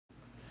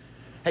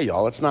Hey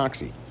y'all, it's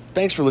Noxie.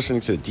 Thanks for listening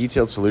to the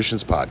Detailed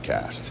Solutions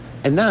podcast.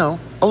 And now,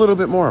 a little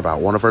bit more about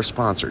one of our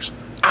sponsors.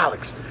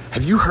 Alex,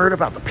 have you heard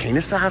about the Paint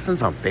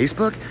Assassins on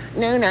Facebook?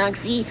 No,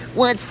 Noxie,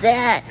 what's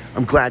that?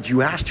 I'm glad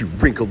you asked, you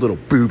wrinkled little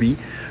booby.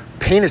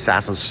 Paint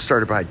Assassins was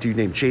started by a dude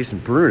named Jason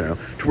Bruno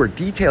to where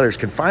detailers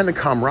can find the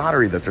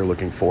camaraderie that they're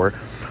looking for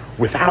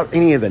without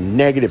any of the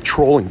negative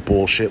trolling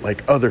bullshit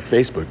like other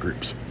Facebook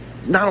groups.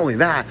 Not only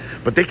that,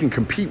 but they can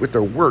compete with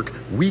their work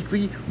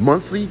weekly,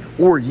 monthly,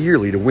 or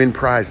yearly to win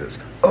prizes.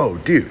 Oh,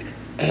 dude,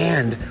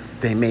 and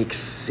they make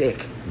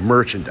sick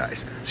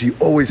merchandise, so you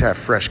always have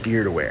fresh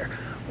gear to wear.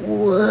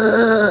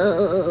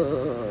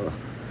 Whoa.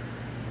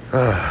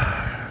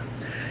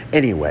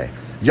 Anyway,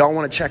 y'all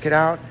want to check it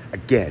out?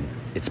 Again,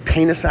 it's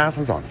Paint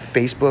Assassins on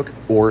Facebook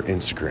or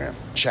Instagram.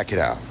 Check it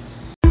out.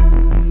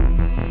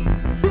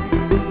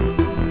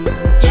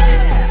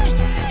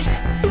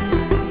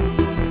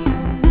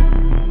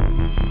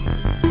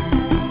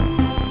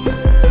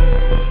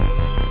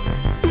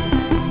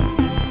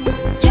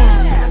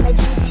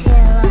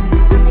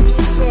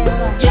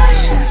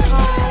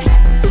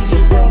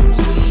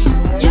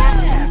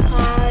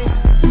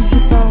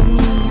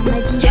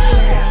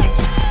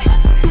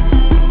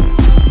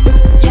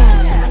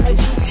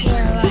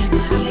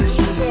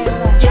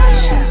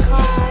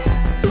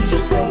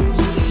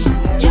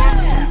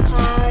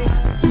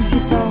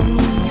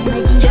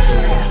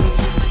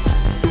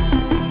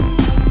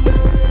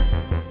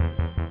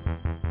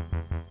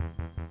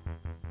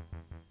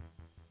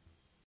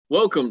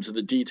 Welcome to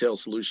the Detail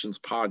Solutions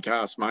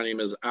podcast. My name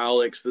is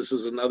Alex. This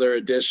is another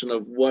edition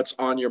of What's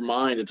on Your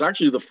Mind. It's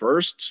actually the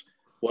first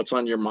What's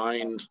on Your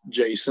Mind,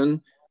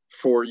 Jason,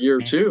 for year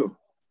two.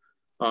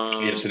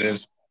 Yes, it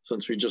is.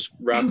 Since we just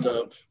wrapped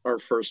up our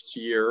first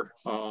year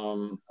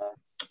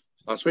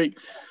last week.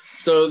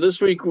 So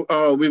this week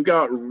we've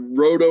got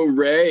Roto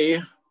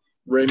Ray,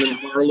 Raymond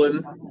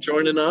Harlan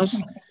joining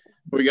us.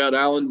 We got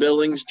Alan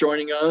Billings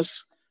joining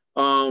us.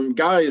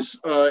 Guys,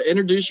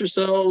 introduce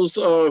yourselves,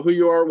 who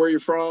you are, where you're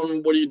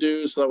from, what do you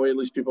do, so that way at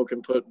least people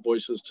can put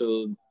voices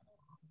to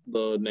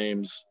the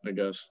names, I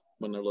guess,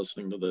 when they're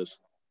listening to this.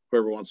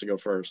 Whoever wants to go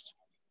first.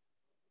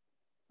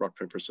 Rock,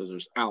 paper,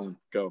 scissors. Alan,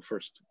 go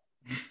first.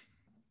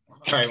 All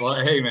right. Well,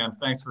 hey, man,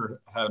 thanks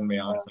for having me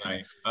on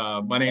tonight.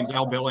 My name's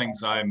Al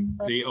Billings. I'm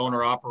the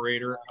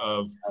owner-operator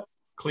of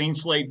Clean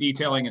Slate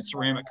Detailing and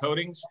Ceramic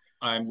Coatings.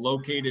 I'm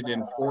located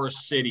in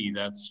Forest City.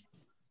 That's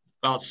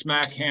about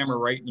smack hammer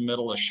right in the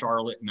middle of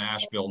Charlotte and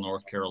Asheville,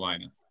 North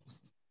Carolina.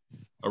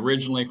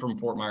 Originally from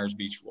Fort Myers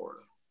Beach, Florida.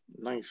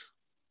 Nice.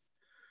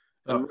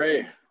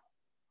 Ray.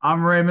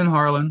 I'm Raymond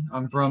Harlan.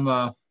 I'm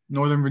from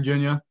Northern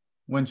Virginia,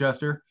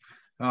 Winchester.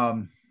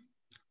 I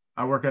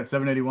work at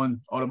 781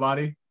 Auto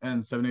Body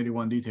and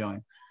 781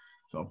 Detailing.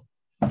 So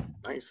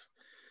nice.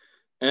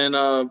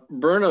 And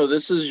Bruno,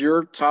 this is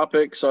your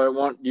topic, so I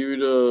want you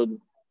to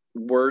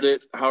word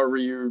it however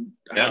you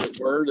have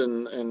it word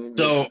and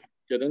so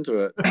get into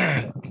it.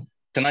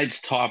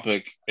 Tonight's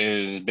topic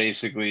is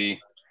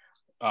basically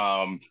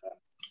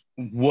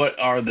what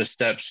are the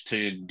steps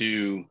to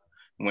do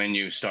when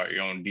you start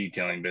your own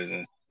detailing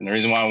business. And the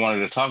reason why I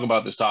wanted to talk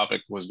about this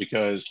topic was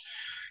because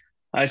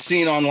I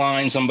seen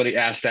online somebody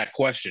asked that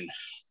question.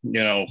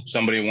 You know,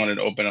 somebody wanted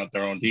to open up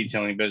their own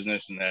detailing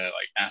business and they're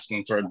like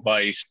asking for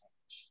advice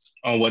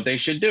on what they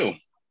should do.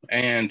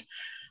 And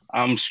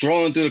I'm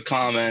scrolling through the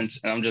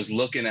comments and I'm just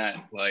looking at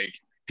like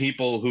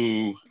people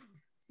who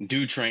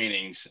do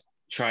trainings,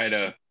 try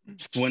to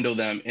swindle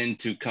them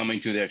into coming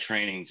to their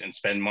trainings and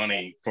spend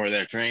money for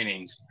their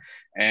trainings.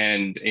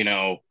 And, you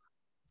know,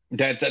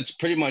 that's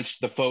pretty much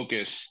the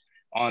focus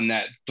on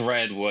that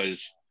thread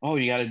was, oh,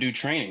 you got to do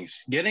trainings,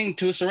 getting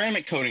to a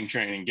ceramic coating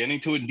training, getting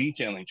to a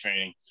detailing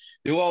training,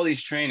 do all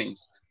these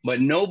trainings.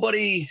 But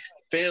nobody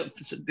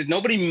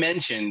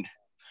mentioned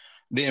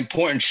the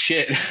important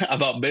shit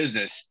about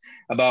business,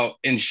 about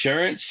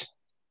insurance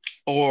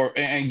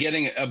and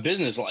getting a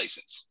business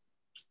license.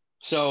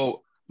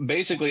 So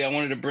basically, I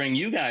wanted to bring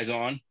you guys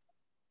on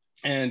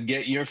and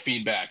get your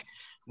feedback.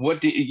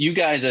 What do you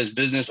guys, as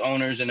business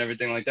owners and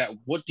everything like that,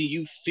 what do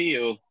you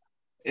feel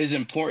is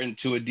important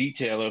to a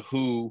detailer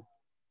who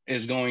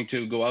is going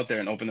to go out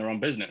there and open their own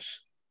business?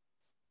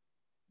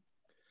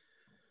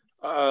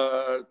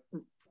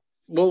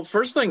 Well,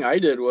 first thing I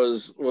did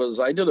was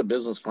I did a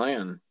business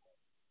plan.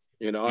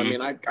 You know, I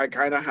mean, I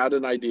kind of had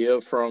an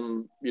idea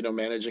from, you know,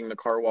 managing the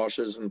car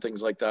washes and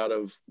things like that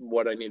of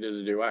what I needed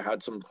to do. I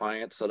had some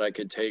clients that I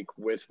could take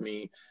with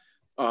me.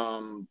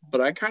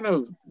 But I kind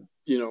of,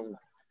 you know,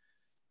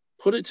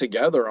 put it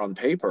together on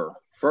paper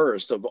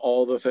first of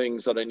all the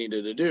things that I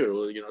needed to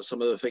do. You know,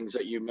 some of the things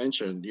that you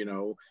mentioned, you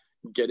know,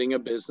 getting a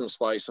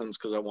business license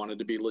because I wanted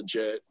to be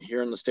legit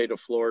here in the state of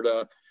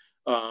Florida.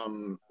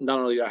 Not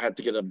only did I have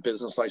to get a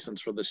business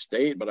license for the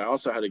state, but I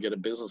also had to get a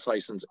business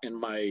license in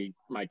my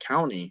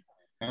county.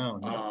 Oh,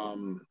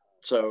 no.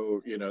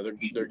 So, you know,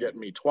 they're getting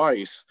me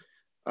twice.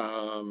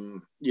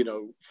 You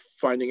know,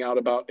 finding out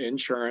about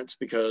insurance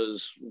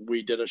because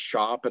we did a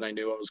shop and I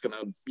knew I was going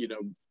to, you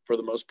know, for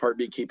the most part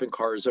be keeping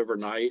cars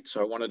overnight.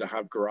 So I wanted to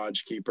have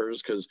garage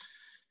keepers because,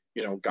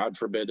 God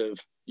forbid if,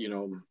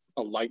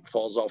 a light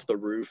falls off the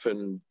roof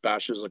and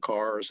bashes a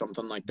car or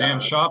something like that. Damn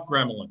shop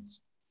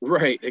gremlins.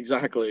 Right,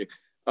 exactly.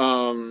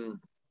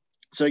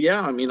 So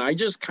yeah, I mean, I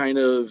just kind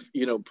of,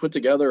 put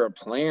together a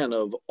plan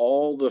of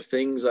all the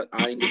things that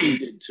I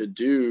needed to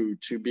do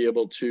to be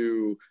able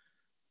to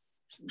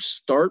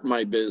start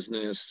my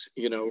business,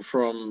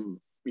 from,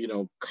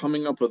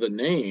 coming up with a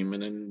name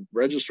and then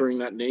registering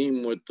that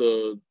name with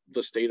the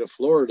state of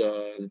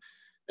Florida,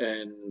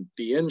 and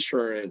the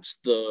insurance,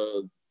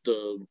 the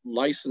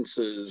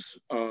licenses,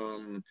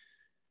 on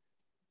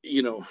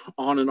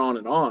and on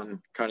and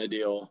on kind of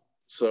deal.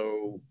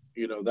 So,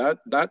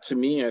 that to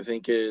me, I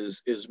think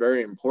is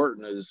very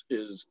important,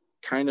 is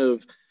kind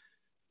of,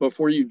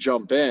 before you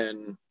jump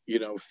in,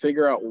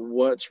 figure out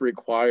what's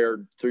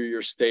required through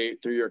your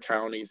state, through your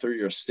county, through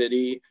your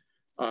city,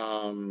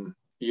 and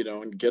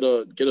get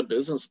a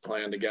business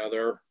plan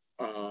together,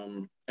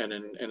 and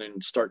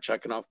then start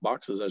checking off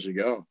boxes as you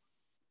go.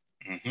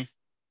 Mm-hmm.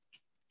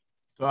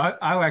 So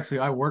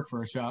I work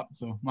for a shop,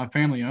 so my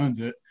family owns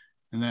it,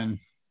 and then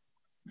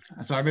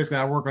so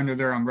I work under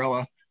their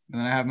umbrella, and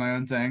then I have my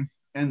own thing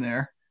in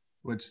there,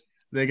 which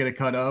they get a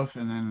cut of,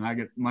 and then I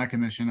get my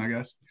commission, I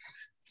guess.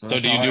 So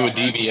do you do a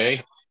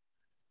DBA?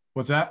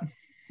 What's that?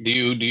 Do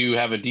you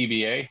have a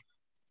DBA?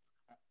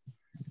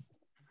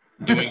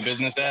 Doing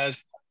business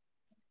as?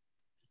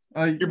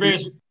 You're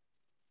basically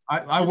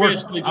I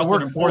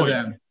work for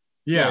them.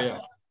 Yeah.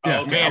 Oh,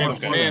 okay.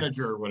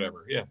 Manager or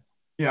whatever. Yeah.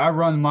 Yeah, I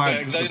run my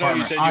because I know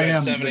you said you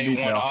had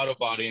 781 auto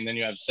body and then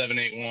you have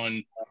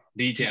 781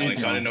 detailing.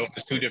 So I didn't know it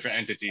was two different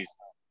entities.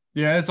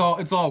 Yeah, it's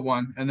all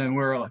one. And then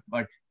we're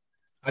like,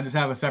 I just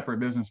have a separate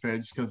business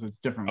page because it's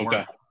different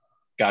work.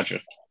 Gotcha.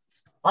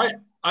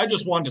 I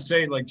just wanted to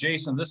say, like,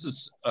 Jason, this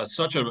is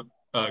such a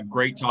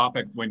great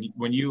topic. When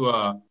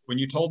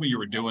you told me you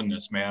were doing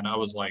this, man, I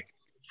was like,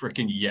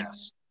 freaking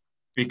yes,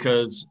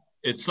 because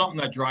it's something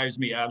that drives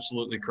me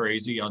absolutely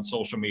crazy on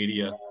social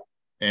media,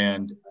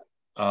 and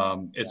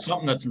it's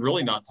something that's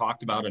really not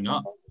talked about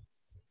enough.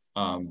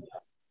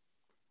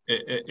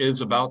 It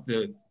is about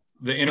the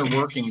inner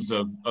workings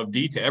of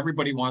detail.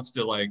 Everybody wants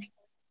to like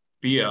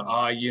be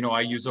I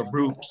use a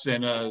Roops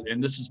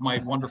and this is my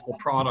wonderful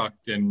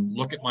product, and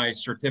look at my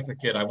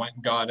certificate I went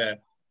and got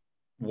at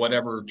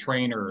whatever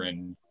trainer,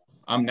 and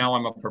I'm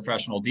a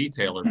professional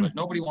detailer. But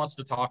nobody wants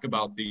to talk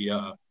about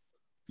the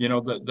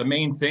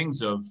main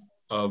things of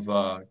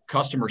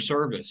customer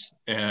service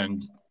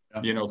and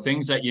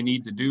things that you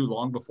need to do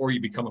long before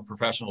you become a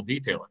professional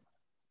detailer.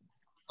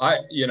 I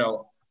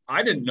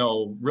didn't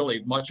know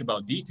really much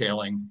about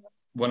detailing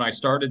when I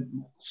started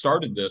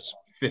this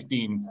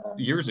 15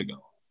 years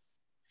ago.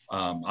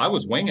 I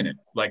was winging it,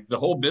 like the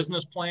whole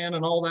business plan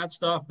and all that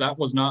stuff. That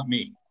was not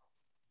me.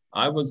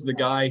 I was the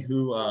guy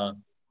who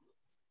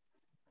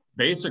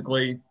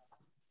basically,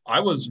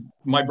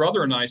 my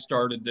brother and I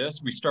started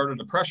this. We started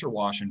a pressure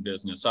washing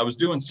business. I was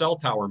doing cell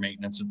tower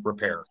maintenance and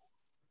repair.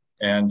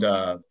 And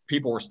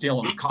people were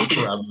stealing the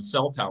copper out of the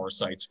cell tower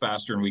sites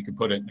faster than we could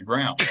put it in the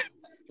ground.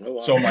 Oh, wow.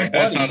 So my buddy,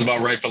 that sounds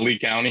about right for Lee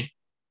County.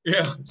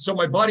 Yeah. So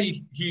my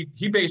buddy,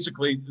 he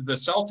basically, the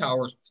cell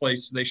towers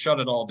place, they shut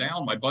it all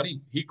down. My buddy,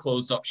 he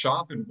closed up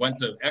shop and went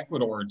to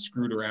Ecuador and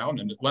screwed around,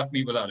 and it left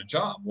me without a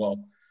job.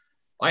 Well,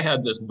 I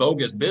had this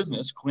bogus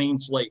business, clean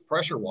slate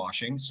pressure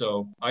washing.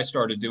 So I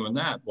started doing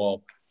that.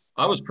 Well,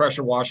 I was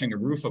pressure washing a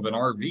roof of an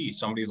RV.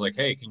 Somebody's like,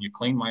 hey, can you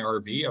clean my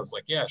RV? I was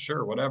like, yeah,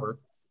 sure, whatever.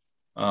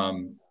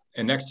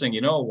 And next thing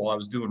you know, while I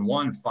was doing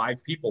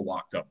 5 people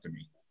walked up to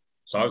me.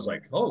 So I was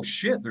like, oh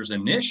shit, there's a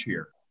niche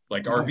here,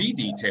 like RV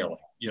detailing.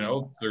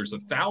 There's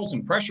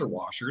 1,000 pressure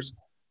washers.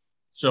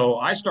 So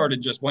I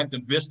went to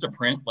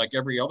Vistaprint like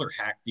every other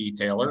hack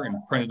detailer and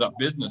printed up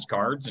business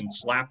cards and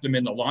slapped them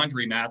in the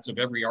laundry mats of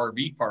every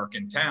RV park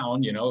in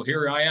town.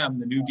 Here I am,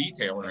 the new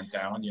detailer in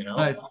town,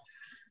 Nice.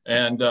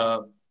 And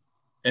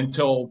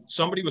until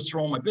somebody was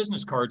throwing my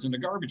business cards in the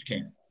garbage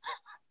can.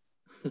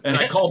 And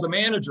I called the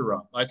manager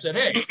up. I said,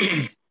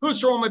 hey,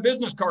 who's throwing my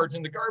business cards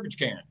in the garbage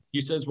can?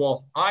 He says,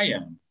 well, I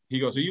am.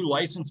 He goes, are you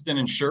licensed and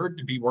insured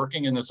to be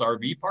working in this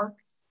RV park?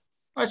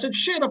 I said,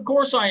 shit, of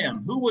course I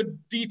am. Who would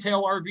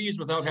detail RVs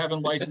without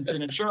having license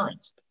and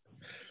insurance?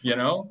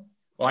 Well,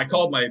 I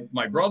called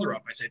my brother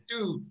up. I said,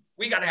 dude,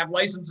 we got to have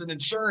license and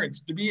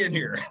insurance to be in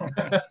here.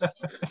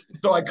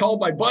 So I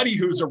called my buddy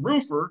who's a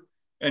roofer,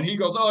 and he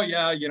goes, oh,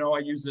 yeah, I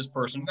use this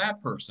person,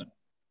 that person.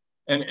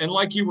 And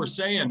like you were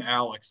saying,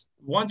 Alex,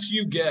 once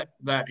you get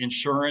that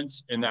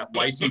insurance and that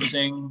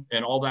licensing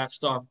and all that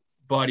stuff,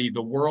 buddy,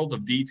 the world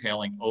of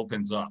detailing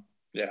opens up.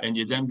 Yeah. And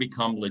you then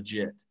become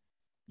legit.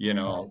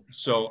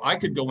 So I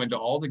could go into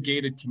all the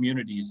gated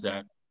communities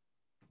that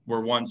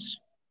were once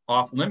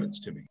off limits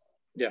to me.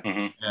 Yeah.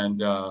 Mm-hmm. And,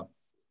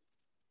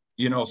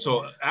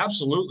 so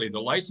absolutely the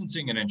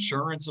licensing and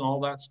insurance and all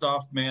that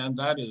stuff, man,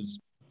 that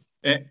is,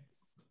 and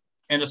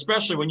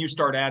especially when you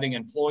start adding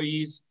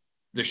employees,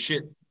 the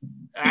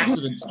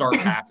accidents start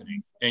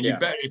happening. And you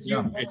bet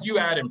if you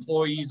add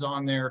employees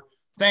on there,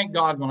 thank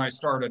God when I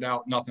started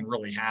out, nothing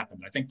really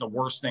happened. I think the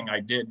worst thing I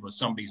did was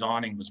somebody's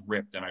awning was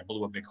ripped and I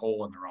blew a big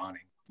hole in their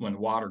awning when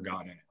water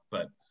got in it.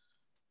 But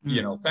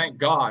you know, thank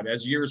God,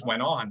 as years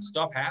went on,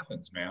 stuff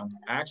happens, man.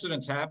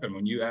 Accidents happen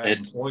when you have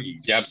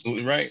employees. You're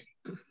absolutely right.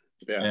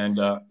 Yeah. And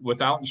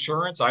without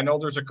insurance, I know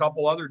there's a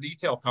couple other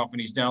detail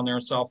companies down there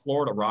in South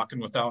Florida rocking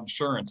without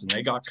insurance, and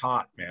they got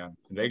caught, man.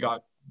 They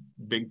got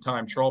big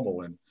time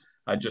trouble, and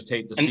I just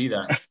hate to see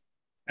that.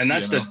 And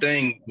that's the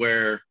thing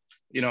where,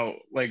 you know,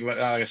 like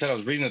I said, I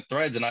was reading the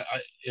threads, and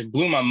it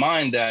blew my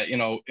mind that, you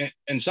know,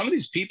 and some of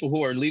these people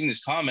who are leaving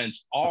these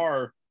comments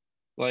are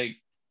like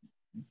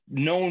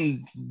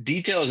known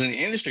details in the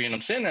industry, and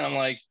I'm saying that I'm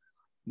like,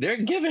 they're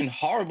giving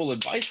horrible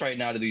advice right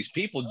now to these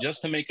people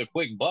just to make a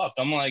quick buck.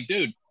 I'm like,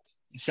 dude,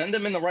 send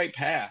them in the right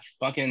path.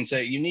 Fucking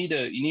say you need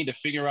to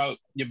figure out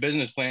your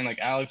business plan, like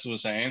Alex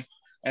was saying,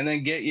 and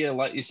then get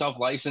yourself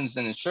licensed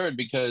and insured,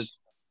 because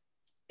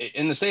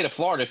in the state of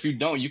Florida, if you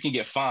don't, you can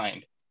get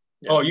fined.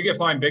 Yeah. Oh, you get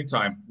fined big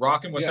time.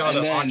 Rocking without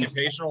an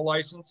occupational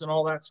license and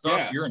all that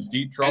stuff, you're in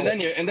deep trouble.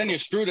 And then you're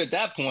screwed at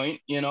that point.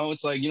 You know,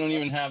 it's like you don't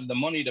even have the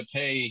money to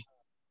pay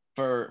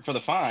for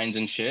the fines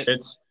and shit.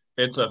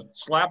 It's a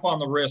slap on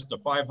the wrist, a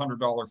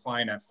 $500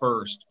 fine at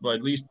first, but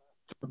at least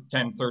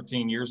 10,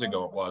 13 years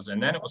ago it was.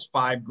 And then it was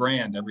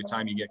 $5,000 every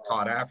time you get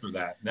caught after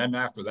that. And then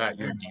after that,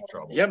 you're in deep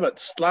trouble. Yeah, but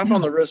slap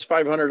on the wrist,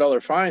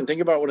 $500 fine.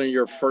 Think about when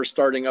you're first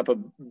starting up a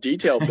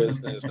detail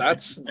business.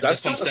 That's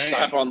not a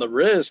slap on the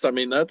wrist. I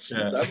mean,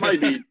 that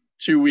might be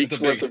 2 weeks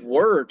worth of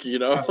work, you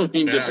know, I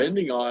mean,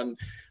 depending on,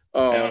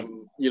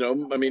 you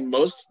know, I mean,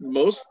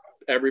 most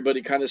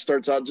everybody kind of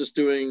starts out just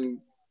doing,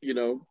 you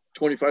know,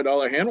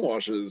 $25 hand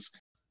washes.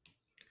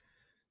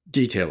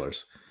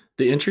 Detailers.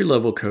 The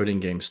entry-level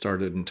coating game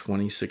started in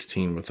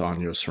 2016 with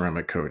Onyo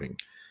ceramic coating.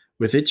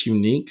 With its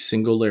unique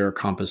single-layer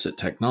composite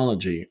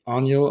technology,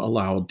 Onyo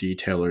allowed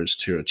detailers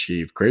to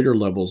achieve greater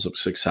levels of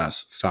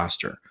success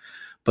faster.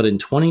 But in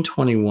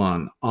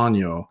 2021,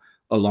 Onyo,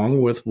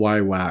 along with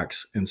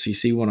WOYM and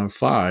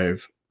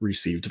CC105,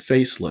 received a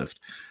facelift.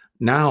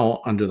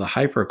 Now, under the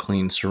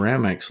HyperClean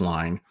Ceramics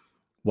line,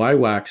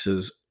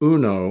 WOYM's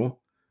Uno,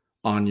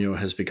 Onyo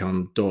has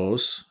become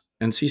Dos,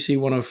 and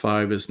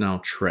CC105 is now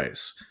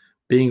Tres.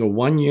 Being a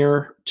 1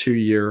 year, 2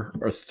 year,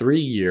 or 3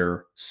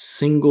 year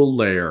single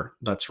layer,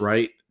 that's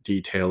right,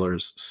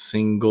 detailers,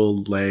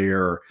 single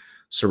layer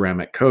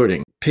ceramic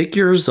coating. Pick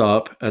yours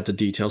up at the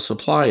Detail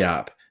Supply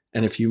app,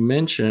 and if you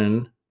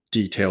mention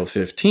Detail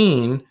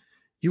 15,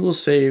 you will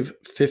save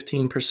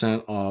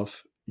 15%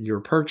 off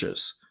your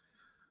purchase.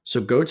 So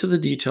go to the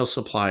Detail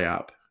Supply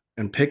app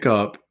and pick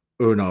up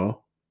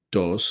Uno,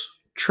 Dos,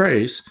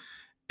 Tres,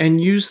 and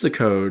use the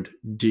code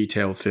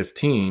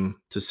DETAIL15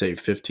 to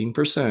save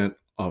 15%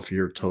 off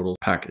your total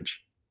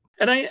package.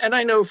 And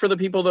I know for the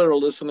people that are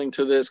listening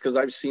to this, because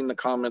I've seen the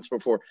comments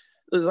before,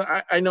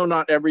 I know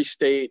not every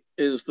state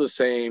is the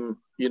same.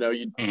 You know,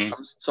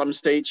 some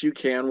states you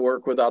can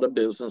work without a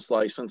business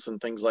license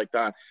and things like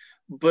that.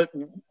 But,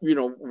 you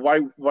know,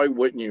 why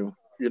wouldn't you?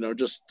 You know,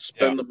 just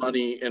spend the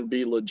money and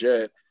be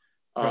legit.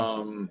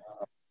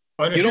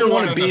 But you don't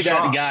want to be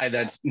that guy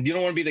you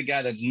don't want to be the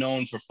guy that's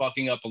known for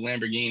fucking up a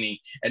Lamborghini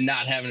and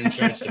not having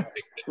insurance to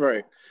fix it.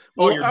 Right.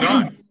 Well, you're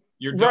done.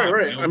 You're done.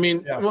 Right. I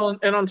mean, well,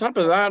 and on top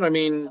of that, I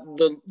mean,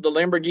 the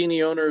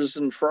Lamborghini owners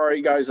and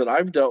Ferrari guys that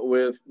I've dealt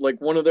with, like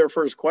one of their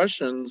first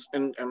questions,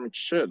 and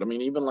shit, I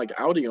mean, even like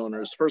Audi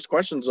owners, first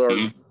questions are,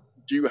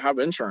 do you have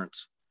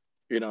insurance?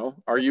 You know,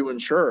 are you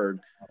insured?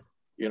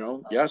 You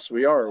know, yes,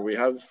 we are. We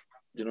have,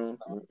 you know,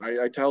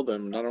 I tell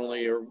them not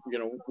only are, you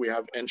know, we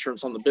have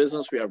insurance on the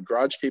business, we have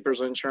garage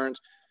keepers insurance.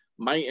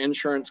 My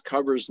insurance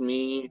covers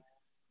me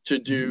to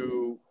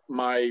do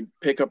my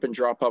pickup and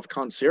drop off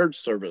concierge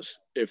service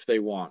if they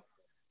want.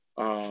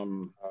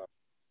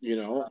 You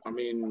know, I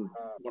mean,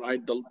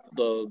 when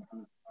the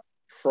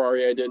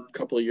Ferrari I did a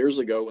couple of years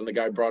ago, when the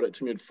guy brought it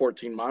to me at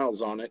 14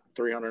 miles on it,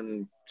 $300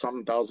 and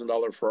something thousand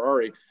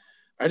Ferrari,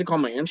 I had to call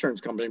my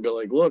insurance company and be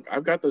like, look,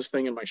 I've got this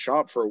thing in my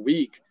shop for a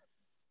week.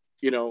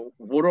 You know,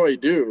 what do I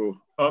do?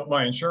 Up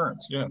my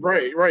insurance. Yeah.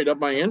 Right. Up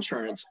my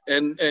insurance.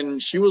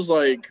 And she was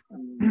like,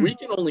 we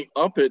can only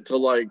up it to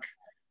like,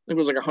 I think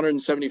it was like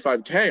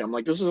 $175K. I'm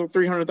like, this is a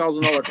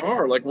 $300,000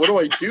 car. Like, what do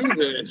I do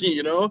then?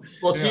 You know?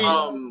 Well, see,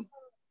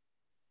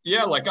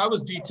 yeah, like I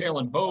was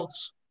detailing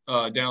boats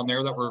down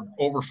there that were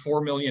over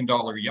 $4 million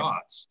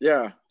yachts.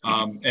 Yeah.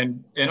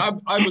 And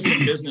I was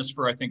in business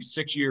for, I think,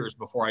 6 years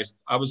before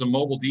I was a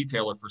mobile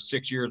detailer for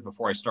 6 years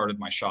before I started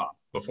my shop,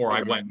 before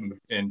I went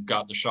and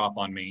got the shop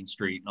on Main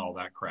Street and all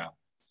that crap.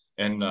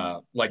 And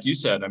like you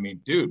said, I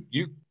mean, dude,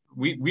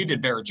 we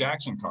did Barrett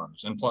Jackson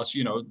cars. And plus,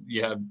 you know,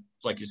 you have,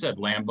 like you said,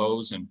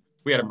 Lambos, and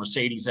we had a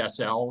Mercedes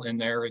SL in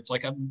there. It's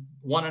like a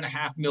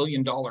 $1.5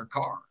 million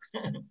car.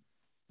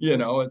 You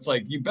know, it's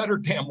like, you better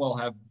damn well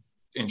have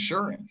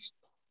insurance.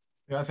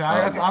 Yeah, so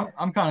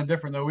I'm kind of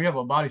different though. We have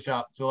a body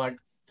shop, so like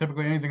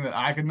typically anything that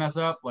I could mess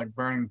up, like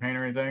burning paint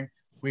or anything,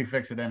 we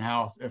fix it in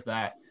house. If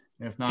that,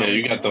 if not, yeah,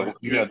 you got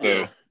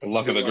the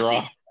luck of the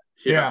draw.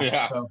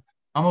 Yeah. So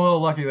I'm a little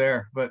lucky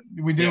there, but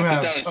we do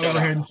have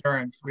overhead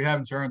insurance. We have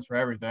insurance for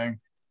everything,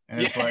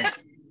 and it's like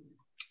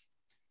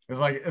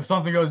if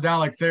something goes down,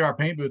 like say our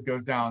paint booth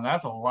goes down,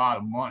 that's a lot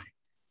of money.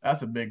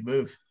 That's a big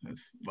booth.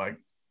 It's like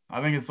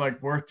I think it's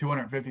like worth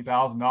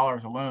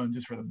 $250,000 alone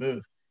just for the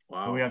booth.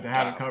 Wow. So we have to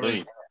have it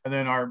covered. And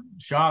then our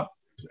shop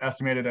is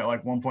estimated at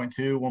like 1.2,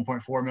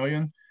 1.4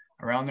 million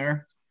around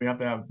there. We have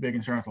to have big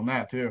insurance on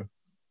that too.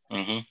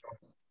 Mm-hmm.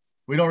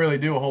 We don't really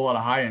do a whole lot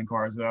of high-end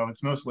cars though.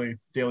 It's mostly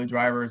daily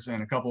drivers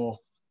and a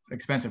couple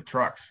expensive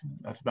trucks.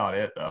 That's about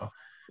it though.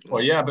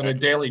 Well, yeah, but a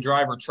daily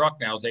driver truck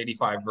now is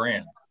 85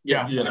 grand.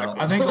 Yeah, exactly.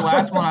 I think the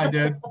last one I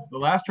did, the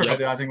last truck I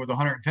did, I think was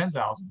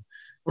 110,000.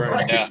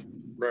 Right. Yeah.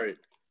 Right.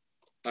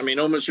 I mean,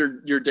 almost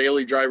your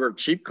daily driver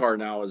cheap car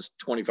now is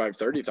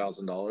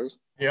 $25,000-$30,000.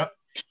 Yep.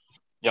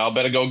 Y'all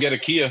better go get a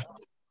Kia.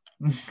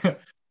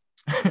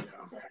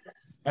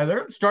 And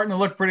they're starting to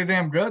look pretty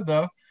damn good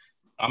though.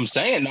 I'm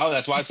saying, no,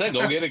 that's why I said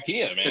go get a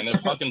Kia, man.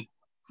 They're fucking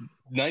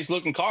nice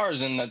looking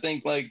cars, and I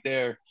think like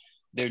their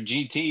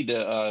GT,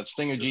 the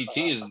Stinger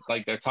GT is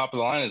like their top of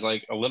the line is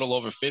like a little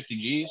over 50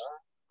 G's.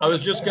 I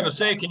was just gonna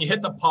say, can you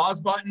hit the pause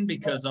button,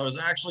 because I was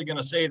actually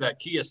gonna say that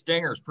Kia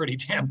Stinger is pretty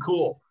damn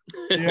cool.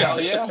 Yeah,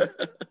 yeah.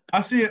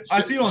 I see it.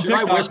 I see it on Should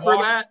TikTok. I whisper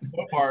that?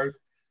 Mopars.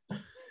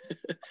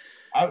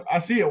 I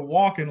see it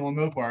walking on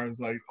Mopars.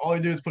 Like all they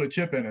do is put a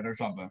chip in it or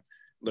something.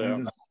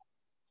 Yeah.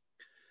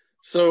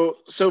 So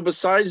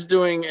besides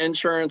doing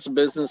insurance,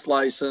 business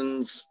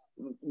license,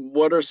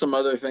 what are some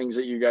other things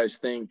that you guys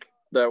think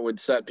that would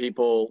set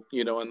people,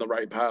 in the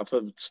right path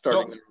of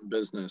starting their own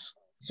business?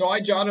 So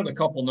I jotted a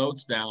couple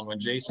notes down when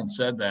Jason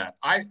said that.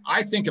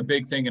 I think a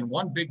big thing, and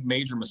one big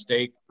major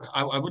mistake,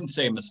 I wouldn't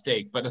say a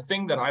mistake, but a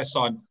thing that I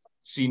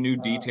see new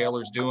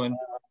detailers doing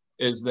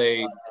is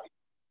they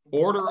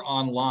order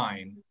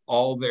online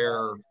all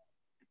their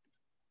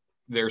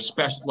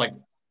special, like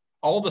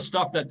all the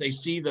stuff that they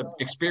see the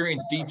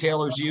experienced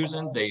detailers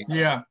using.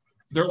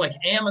 They're like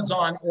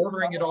Amazon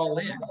ordering it all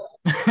in.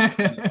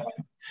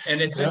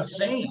 And it's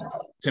insane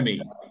to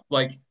me.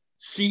 Like,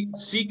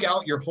 seek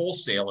out your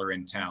wholesaler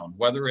in town,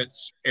 whether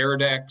it's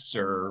Airdex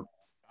or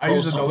I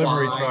use a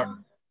delivery truck.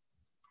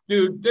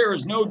 Dude, there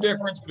is no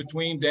difference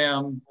between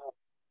them,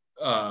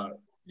 the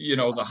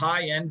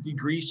high-end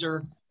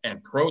degreaser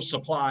and Pro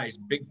Supply's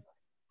big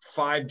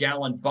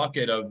 5-gallon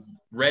bucket of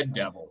Red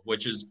Devil,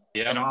 which is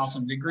an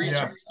awesome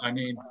degreaser. Yes. I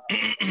mean,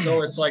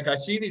 so it's like I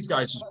see these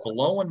guys just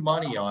blowing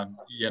money on,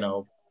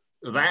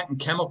 that and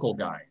chemical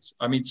guys.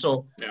 I mean,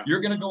 so you're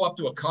going to go up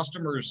to a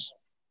customer's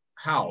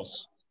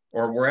house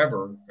or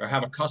wherever, or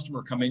have a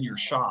customer come in your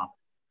shop,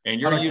 and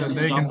you're using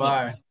stuff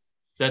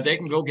that they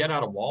can go get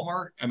out of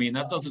Walmart. I mean,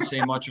 that doesn't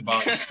say much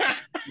about,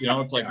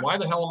 it's like, why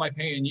the hell am I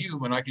paying you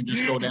when I can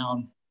just go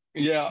down,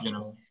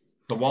 to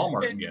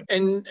Walmart and get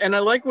it? And I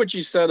like what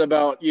you said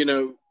about,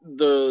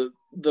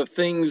 the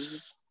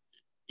things,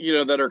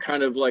 that are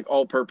kind of like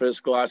all-purpose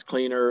glass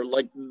cleaner,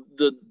 like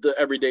the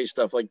everyday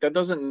stuff. Like that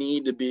doesn't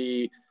need to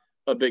be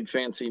a big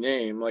fancy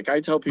name. Like I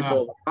tell people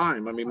all the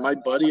time, I mean, my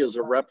buddy is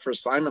a rep for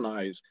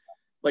Simonize.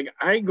 Like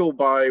I go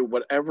buy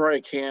whatever I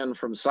can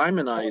from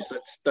Simonize.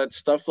 That's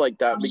stuff like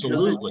that.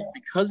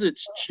 Because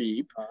it's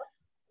cheap.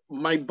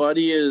 My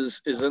buddy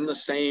is in the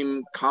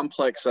same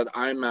complex that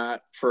I'm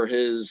at for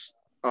his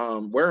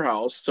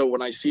warehouse. So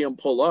when I see him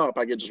pull up,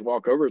 I could just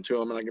walk over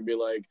to him and I could be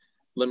like,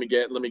 let me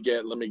get.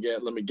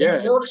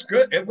 It works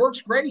good. It works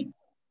great.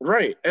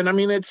 Right. And I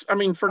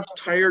mean, for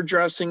tire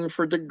dressing,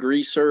 for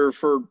degreaser,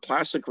 for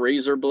plastic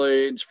razor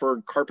blades,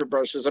 for carpet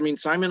brushes. I mean,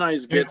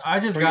 Simonize gets. I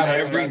just got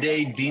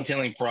everyday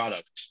detailing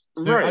product.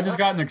 Dude, right. I just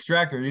got an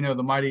extractor,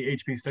 the mighty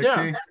HP60.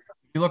 Yeah. If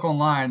you look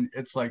online,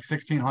 it's like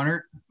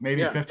 1,600,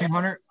 maybe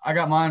 1,500. I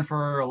got mine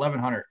for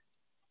 1,100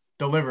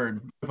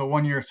 delivered with a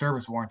 1-year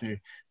service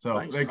warranty.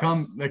 So they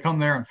come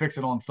there and fix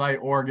it on site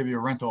or give you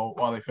a rental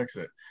while they fix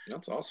it.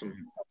 That's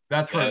awesome.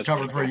 That's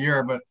covered for a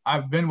year, but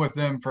I've been with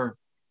them for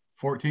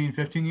 14,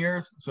 15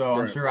 years. So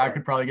I'm sure I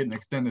could probably get an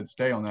extended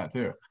stay on that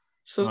too.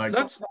 So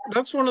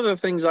that's one of the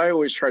things I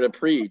always try to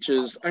preach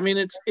is, I mean,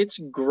 it's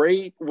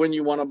great when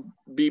you want to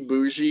be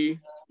bougie,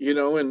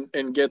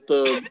 and get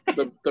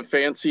the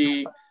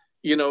fancy,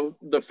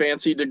 the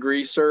fancy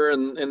degreaser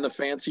and the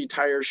fancy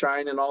tire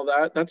shine and all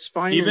that. That's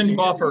fine. Even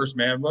buffers,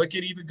 man. We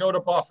could even go to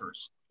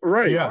buffers.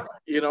 Right. Yeah.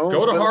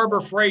 Go to Harbor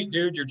Freight,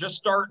 dude. You're just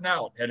starting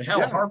out. And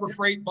hell, Harbor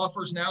Freight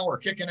buffers now are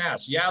kicking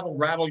ass. Yeah, it'll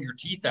rattle your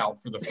teeth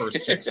out for the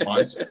first 6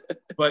 months.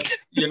 But,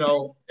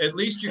 at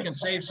least you can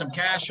save some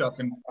cash up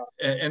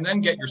and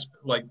then get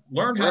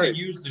learn how to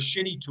use the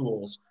shitty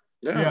tools.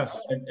 Yeah. Yes.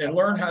 And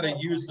learn how to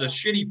use the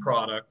shitty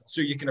product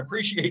so you can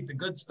appreciate the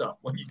good stuff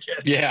when you get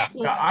it. Yeah.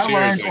 I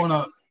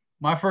learned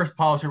my first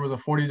polisher was a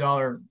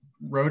 $40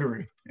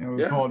 rotary. And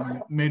it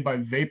was made by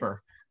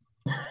Vapor.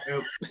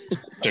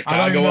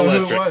 Chicago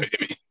Electric,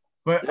 baby.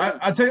 But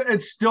I tell you,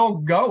 it's still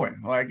going.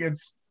 Like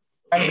it's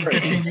after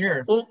 15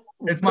 years. Well,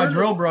 it's my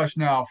drill brush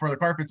now for the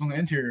carpets on the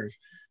interiors.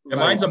 And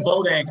mine's a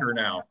boat anchor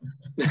now.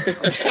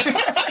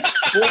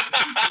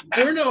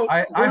 Bruno,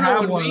 I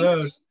have one of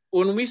those.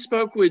 When we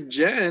spoke with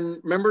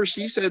Jen, remember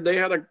she said they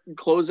had a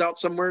closeout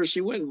somewhere. She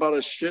went and bought a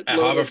shitload at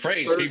Harbor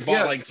Freight. She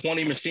bought like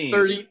 20 machines.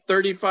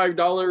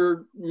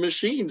 $35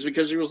 machines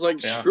because she was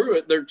like, screw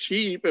it. They're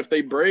cheap. If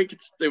they break,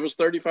 it was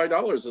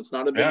 $35. It's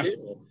not a big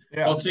deal.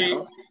 Yeah. Well, see,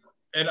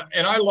 and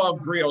I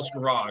love Griot's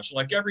Garage.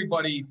 Like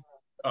everybody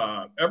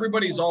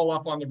everybody's all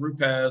up on the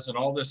Rupes and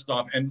all this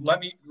stuff. And let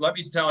me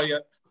tell you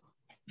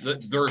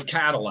that they're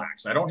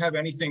Cadillacs. I don't have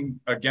anything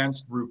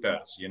against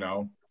Rupes, you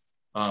know.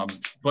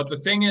 But the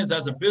thing is,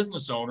 as a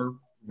business owner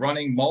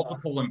running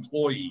multiple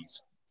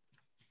employees,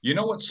 you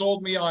know what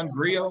sold me on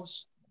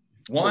Griots?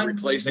 One,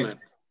 replacement.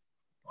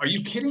 Are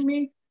you kidding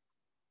me?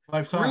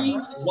 Lifetime. Free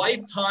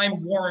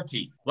lifetime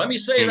warranty. Let me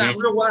say that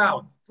real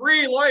loud.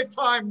 Free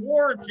lifetime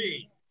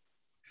warranty.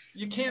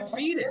 You can't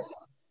beat it.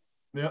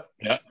 Yep.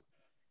 Yeah.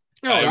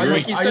 No, I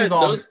like you said,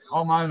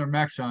 all mine are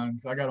Max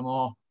Shines. I got them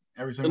all,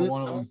 every single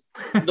one of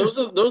them.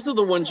 those are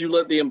the ones you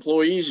let the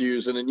employees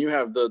use, and then you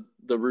have the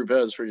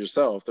Rupes for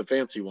yourself, the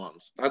fancy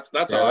ones. That's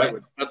how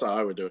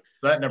I would do it.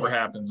 That never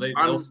happens.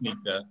 They'll sneak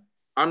that.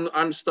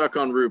 I'm stuck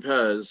on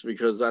Rupes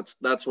because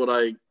that's what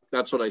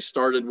I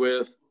started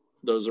with.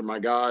 Those are my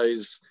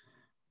guys.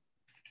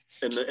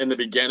 In the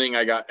beginning,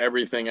 I got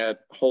everything at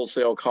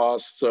wholesale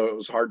cost, so it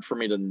was hard for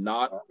me to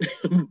not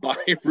buy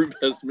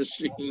Rupes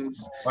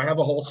machines. I have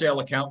a wholesale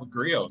account with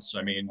Griots.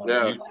 I mean,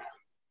 yeah,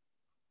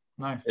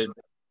 Nice. It's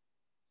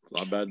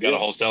not a bad. Got a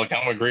wholesale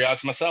account with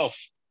Griots myself.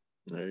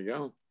 There you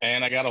go.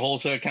 And I got a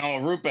wholesale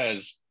account with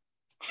Rupes.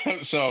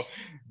 So,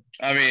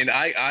 I mean,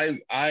 I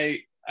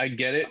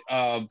get it.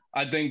 I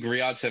think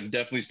Griots have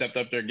definitely stepped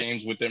up their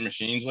games with their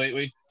machines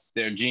lately.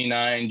 Their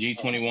G9,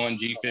 G21,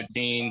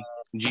 G15,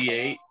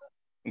 G8.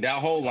 That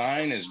whole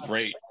line is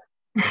great.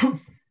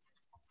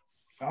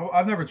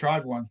 I've never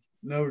tried one.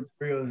 No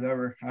Rios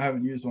ever. I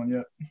haven't used one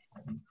yet.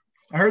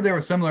 I heard they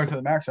were similar to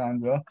the Max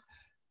Shines, though.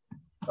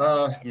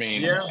 I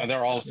mean,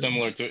 they're all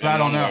similar to I in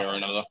don't one know. way or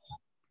another.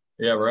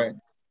 Yeah, right.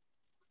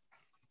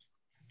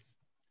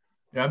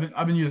 Yeah,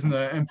 I've been using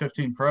the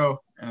M15 Pro,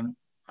 and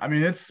I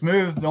mean it's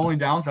smooth. The only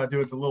downside to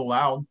it's a little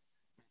loud.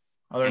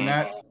 Other than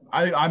that,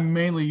 I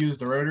mainly use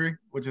the rotary,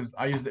 which is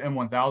I use the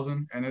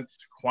M1000, and it's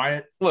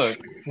quiet. Look,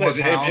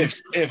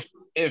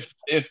 if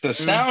the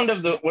sound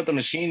of what the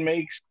machine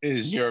makes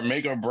is your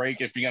make or break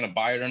if you're gonna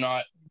buy it or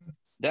not,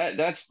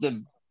 that's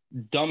the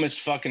dumbest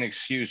fucking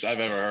excuse I've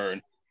ever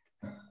heard.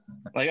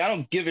 Like, I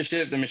don't give a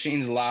shit if the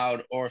machine's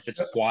loud or if it's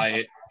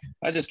quiet.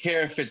 I just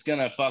care if it's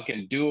gonna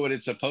fucking do what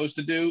it's supposed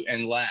to do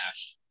and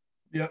last.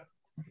 Yep.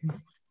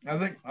 I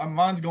think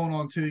mine's going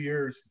on 2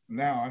 years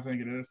now. I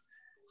think it is.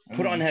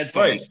 Put on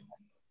headphones. Right.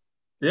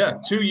 Yeah,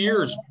 2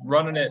 years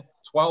running it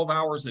 12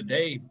 hours a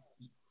day,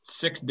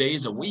 6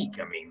 days a week.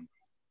 I mean,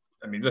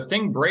 the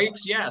thing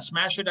breaks,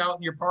 smash it out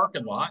in your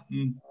parking lot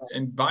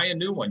and buy a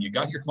new one. You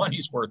got your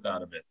money's worth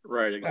out of it.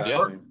 Right,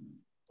 exactly. Yeah.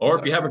 Or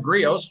if you have a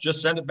Griots,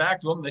 just send it back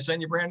to them. They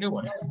send you a brand new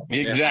one.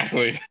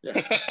 Exactly.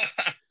 Yeah.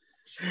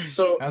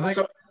 So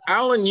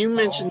Alan, you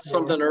mentioned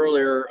something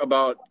earlier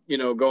about,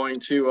 going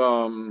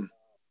to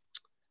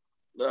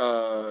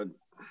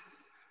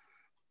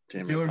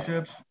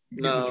dealerships.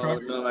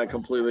 No,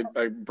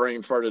 I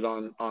brain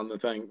farted on the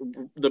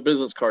thing. The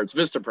business cards,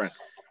 Vistaprint,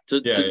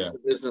 to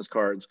business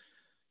cards.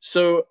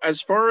 So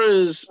as far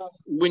as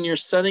when you're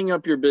setting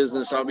up your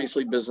business,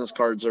 obviously business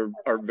cards are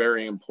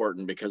very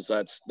important because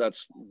that's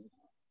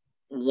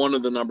one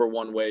of the number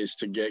one ways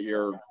to get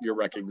your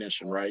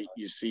recognition, right?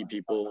 You see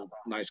people,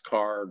 nice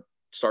car,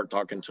 start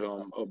talking to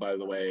them. Oh, by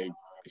the way,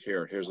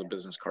 here's a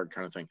business card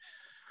kind of thing.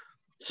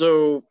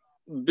 So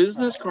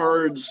business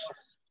cards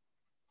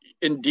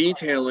in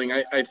detailing,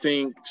 I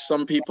think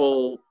some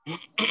people,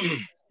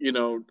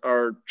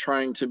 are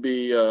trying to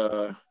be,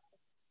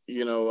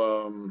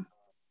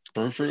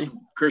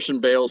 Christian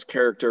Bale's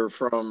character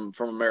from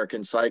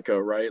American Psycho,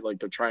 right? Like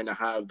they're trying to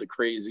have the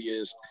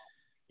craziest,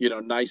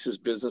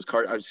 nicest business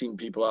card. I've seen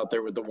people out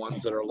there with the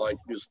ones that are like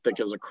as thick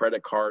as a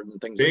credit card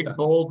and things like that. Big,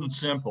 bold, and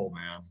simple,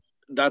 man.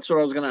 That's what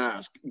I was going to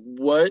ask.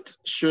 What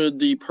should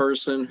the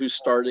person who's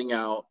starting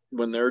out,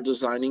 when they're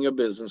designing a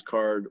business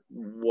card,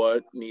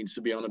 what needs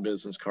to be on a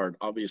business card?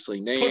 Obviously,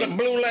 name. Put a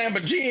blue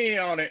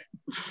Lamborghini on it.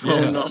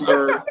 Phone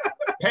number.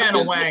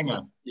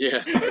 Panawanga.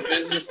 Yeah,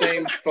 business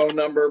name, phone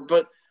number.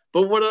 But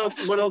what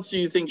else do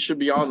you think should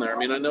be on there? I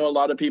mean, I know a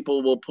lot of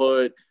people will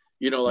put,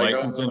 like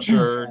license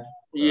insured.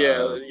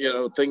 Yeah,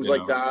 things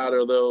like that,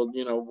 or they'll,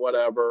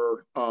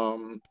 whatever.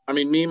 I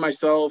mean, me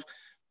myself,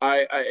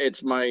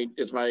 it's my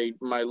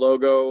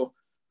logo,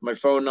 my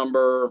phone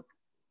number.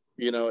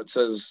 It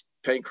says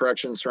paint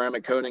correction,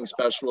 ceramic coating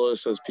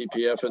specialist, says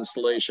PPF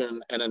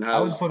installation, and then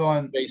has put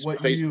on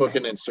Facebook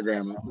and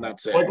Instagram. And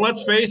that's it. Like,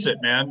 let's face it,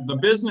 man.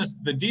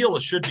 The deal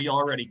should be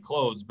already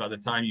closed by the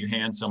time you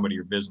hand somebody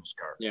your business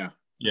card. Yeah.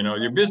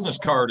 Your business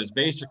card is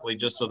basically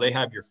just so they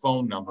have your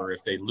phone number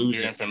if they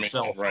lose it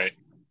themselves. Right.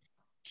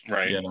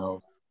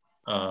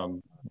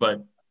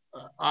 But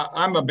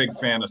I'm a big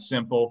fan of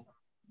simple,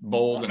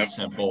 bold, and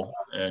simple,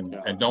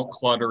 and don't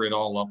clutter it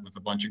all up with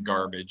a bunch of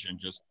garbage and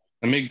just.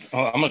 I'm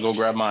gonna go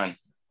grab mine.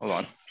 Hold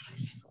on.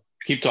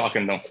 Keep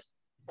talking though.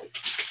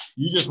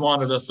 You just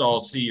wanted us to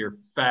all see your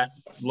fat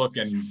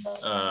looking.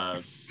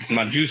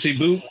 My juicy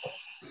boot.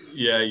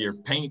 Yeah, your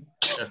paint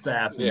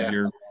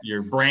assassin,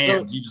 your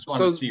brand. You just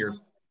want to see your.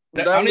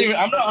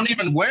 I'm not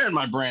even wearing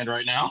my brand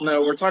right now.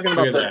 No, we're talking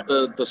about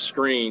the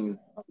screen.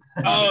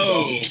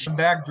 Oh, the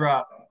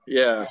backdrop.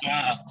 Yeah.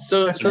 Wow.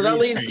 So That's that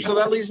really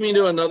leads me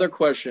to another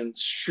question.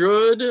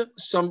 Should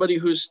somebody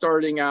who's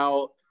starting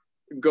out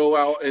go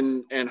out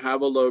and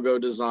have a logo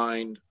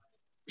designed?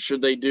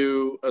 Should they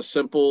do a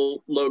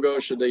simple logo?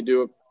 Should they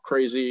do a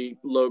crazy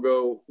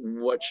logo?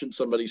 What should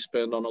somebody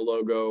spend on a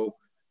logo?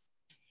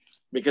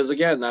 Because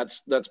again,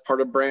 that's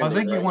part of branding. I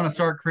think you right? want to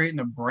start creating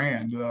a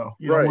brand, though.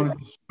 You Right. don't want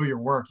to just show your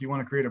work. You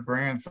want to create a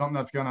brand, something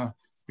that's going to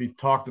be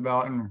talked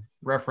about and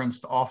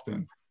referenced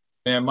often.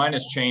 And mine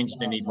has changed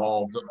and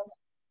evolved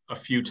a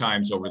few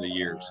times over the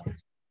years.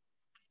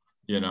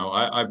 You know,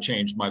 I've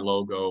changed my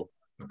logo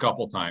a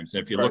couple times.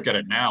 And if you look at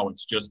it now,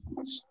 it's just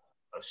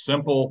a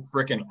simple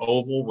freaking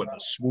oval with a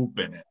swoop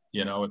in it.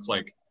 You know, it's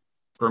like,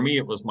 for me,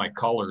 it was my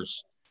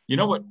colors. You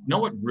know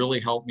what really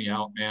helped me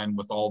out, man,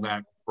 with all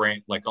that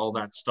brand, like all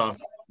that stuff,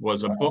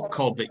 was a book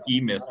called The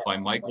E-Myth by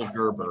Michael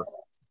Gerber,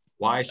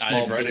 Why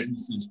Small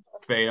Businesses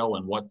Fail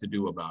and What to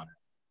Do About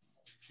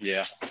It.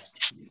 Yeah.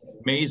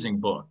 Amazing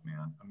book,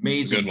 man.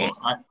 Amazing Good book.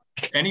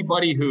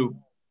 Anybody who,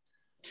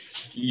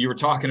 you were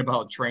talking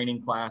about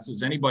training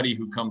classes, anybody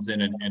who comes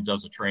in and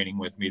does a training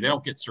with me, they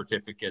don't get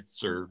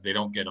certificates or they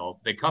don't get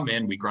they come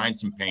in, we grind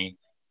some paint,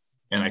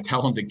 and I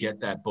tell them to get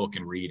that book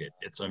and read it.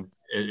 It's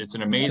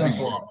an amazing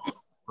book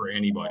for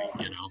anybody,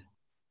 you know.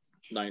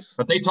 Nice.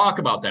 But they talk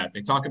about that.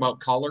 They talk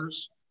about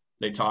colors.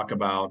 They talk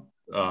about,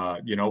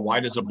 you know, why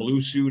does a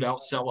blue suit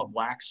outsell a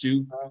black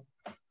suit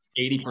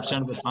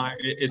 80% of the time?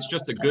 It's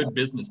just a good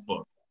business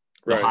book.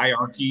 The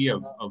hierarchy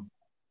of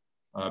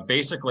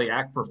basically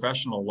act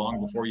professional long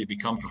before you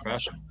become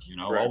professional. You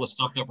know, all the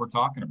stuff that we're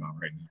talking about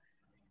right now.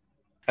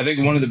 I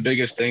think one of the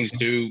biggest things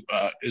too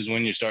is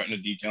when you're starting a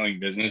detailing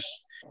business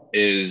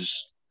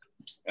is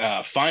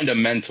find a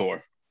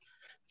mentor.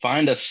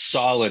 Find a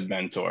solid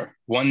mentor,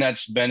 one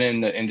that's been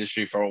in the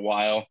industry for a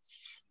while,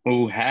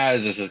 who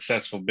has a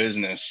successful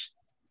business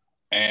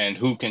and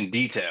who can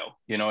detail,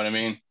 you know what I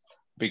mean?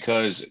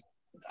 Because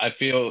I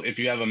feel if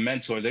you have a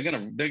mentor, they're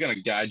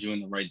gonna guide you in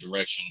the right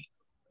direction.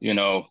 You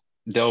know,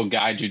 they'll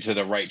guide you to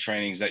the right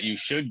trainings that you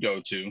should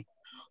go to.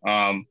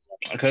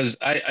 Because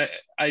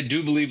I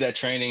do believe that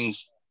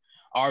trainings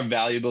are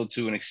valuable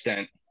to an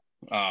extent.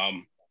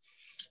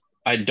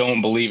 I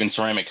don't believe in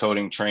ceramic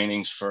coating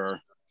trainings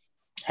for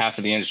half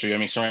of the industry. I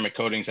mean, ceramic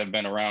coatings have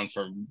been around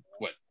for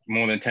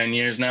more than 10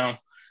 years now.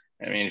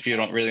 I mean, if you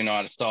don't really know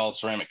how to install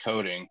ceramic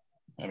coating,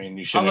 I mean,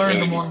 you shouldn't learned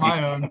really them on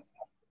my own.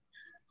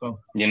 So,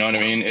 you know what I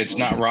mean? It's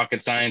not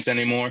rocket science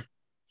anymore.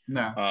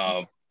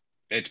 No.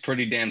 It's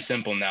pretty damn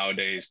simple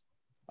nowadays.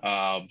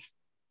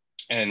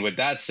 And with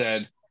that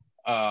said,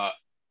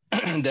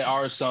 there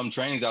are some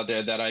trainings out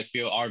there that I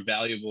feel are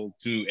valuable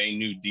to a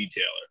new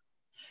detailer,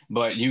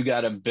 but you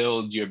got to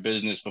build your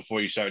business before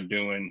you start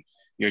doing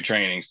your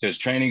trainings, because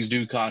trainings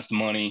do cost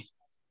money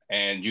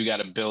and you got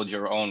to build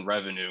your own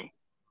revenue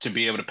to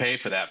be able to pay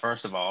for that.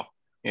 First of all,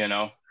 you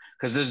know,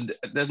 because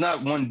there's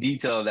not one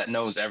detailer that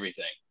knows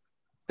everything.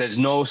 There's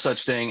no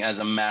such thing as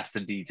a master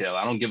detailer.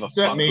 I don't give a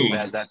fuck who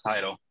has that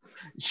title.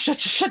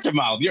 Shut your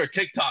mouth. You're a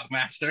TikTok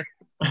master.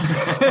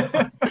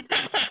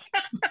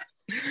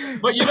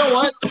 But you know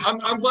what?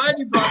 I'm glad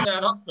you brought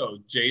that up though,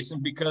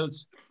 Jason,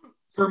 because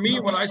for me,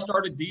 when I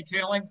started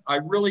detailing, I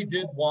really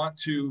did want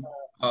to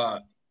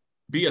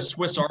be a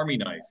Swiss Army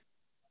knife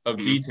of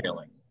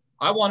detailing.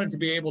 I wanted to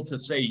be able to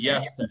say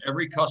yes to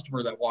every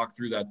customer that walked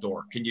through that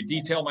door. Can you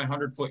detail my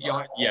 100-foot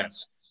yacht?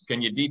 Yes.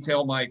 Can you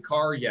detail my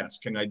car? Yes.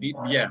 Can I?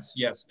 Yes.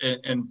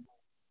 And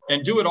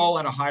do it all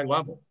at a high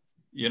level.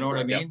 You know what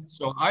I mean? Yep.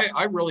 So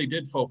I really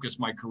did focus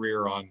my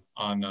career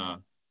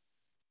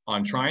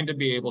on trying to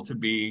be able to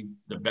be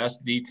the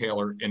best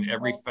detailer in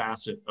every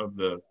facet of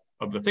the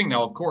thing.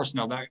 Now, of course,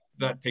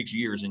 that takes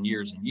years and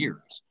years and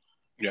years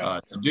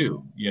to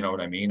do. You know what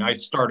I mean? I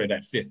started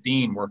at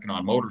 15 working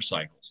on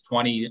motorcycles.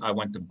 20, I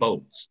went to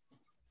boats.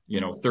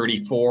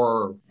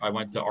 34, I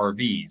went to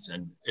RVs,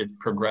 and it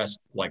progressed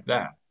like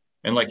that.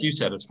 And like you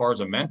said, as far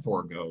as a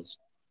mentor goes,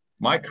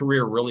 my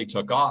career really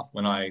took off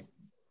when I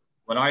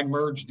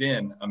merged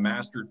in a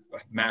master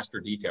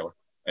detailer,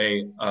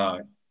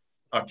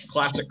 a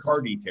classic car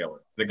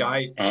detailer. The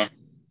guy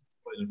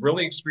was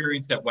really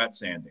experienced at wet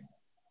sanding.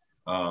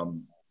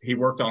 He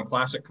worked on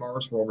classic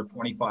cars for over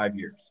 25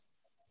 years.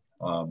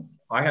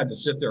 I had to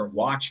sit there and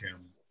watch him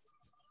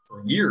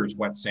for years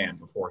wet sand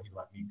before he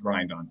let me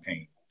grind on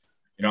paint.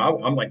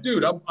 I'm like,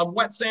 dude, I'm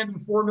wet sanding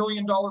 $4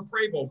 million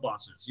Prevost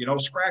buses,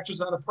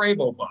 scratches out of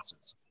Prevost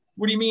buses.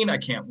 What do you mean I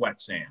can't wet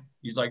sand?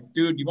 He's like,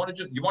 dude, you want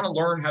to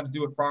learn how to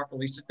do it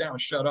properly? Sit down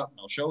and shut up and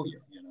I'll show you,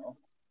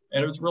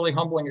 And it was a really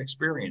humbling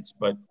experience.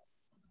 But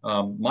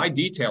my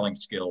detailing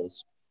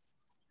skills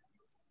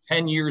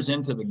 10 years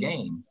into the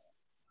game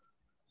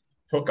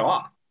took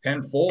off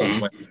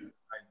tenfold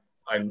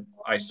when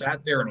I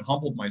sat there and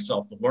humbled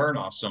myself to learn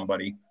off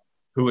somebody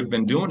who had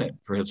been doing it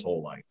for his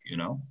whole life,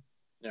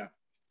 Yeah.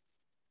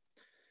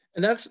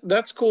 And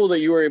that's cool that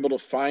you were able to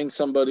find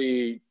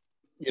somebody,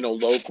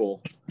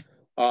 local.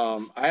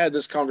 I had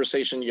this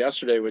conversation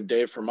yesterday with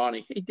Dave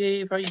Fermani. Hey,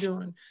 Dave, how you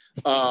doing?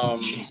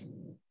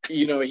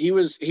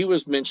 He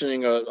was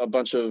mentioning a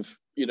bunch of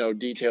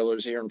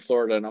detailers here in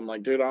Florida. And I'm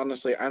like, dude,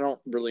 honestly, I don't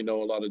really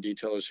know a lot of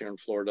detailers here in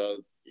Florida.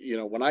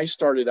 When I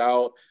started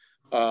out,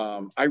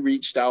 I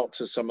reached out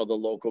to some of the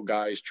local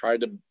guys,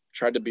 tried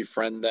to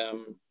befriend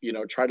them,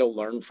 try to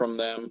learn from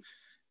them.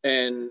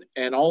 And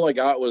all I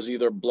got was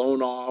either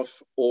blown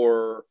off,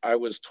 or I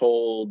was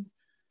told,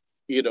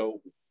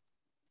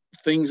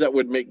 things that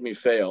would make me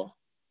fail.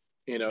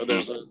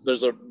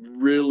 There's a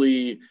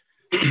really,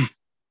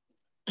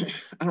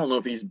 I don't know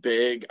if he's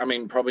big. I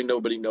mean, probably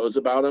nobody knows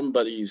about him,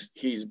 but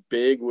he's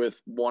big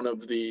with one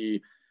of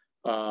the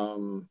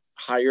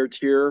higher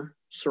tier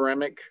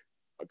ceramic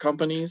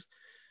companies.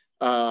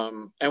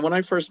 And when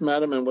I first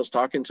met him and was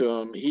talking to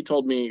him, he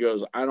told me, he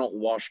goes, I don't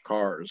wash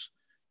cars.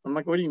 I'm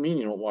like, what do you mean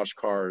you don't wash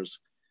cars?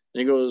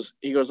 And he goes,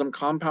 I'm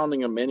compounding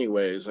them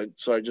anyways.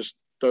 So I just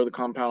throw the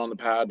compound on the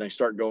pad and I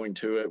start going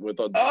to it with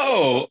a.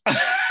 Oh,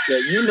 yeah,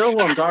 you know who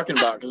I'm talking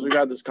about, because we've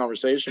had this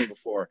conversation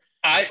before.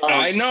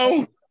 I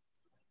know.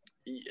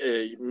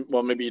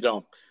 Well, maybe you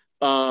don't.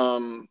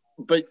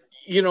 But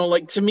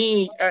like, to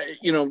me,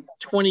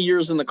 20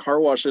 years in the car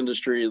wash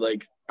industry,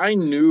 like, I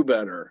knew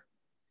better.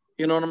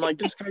 And I'm like,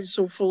 this guy's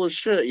so full of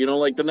shit.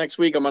 Like, the next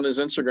week I'm on his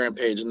Instagram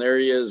page and there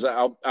he is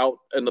out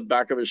in the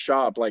back of his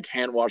shop, like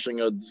hand washing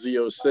a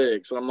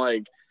Z06. And I'm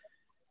like,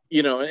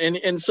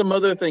 and some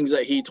other things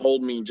that he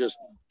told me just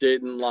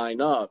didn't line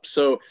up.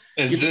 So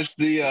is this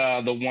the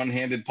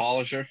one-handed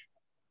polisher?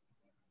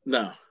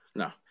 No.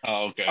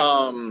 Oh,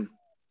 okay.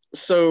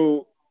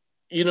 So,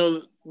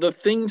 the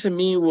thing to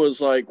me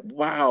was like,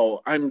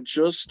 wow, I'm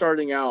just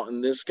starting out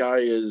and this guy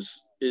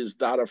is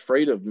that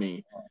afraid of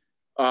me.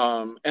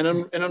 And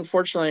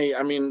unfortunately,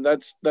 I mean,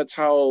 that's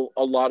how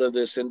a lot of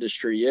this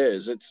industry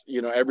is. It's,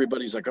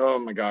 everybody's like, oh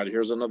my God,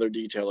 here's another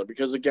detailer,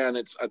 because again,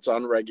 it's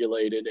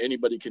unregulated.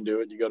 Anybody can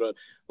do it. You go to,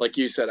 like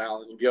you said,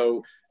 Alan,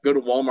 you go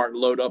to Walmart and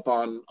load up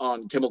on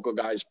Chemical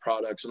Guys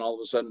products, and all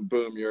of a sudden,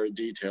 boom, you're a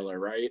detailer,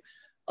 right?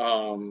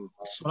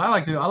 But I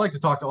like to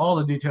talk to all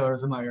the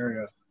detailers in my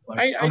area.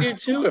 Like, I do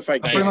too, if I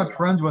can. I'm pretty much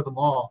friends with them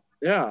all.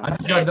 Yeah. I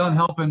just got done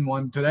helping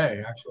one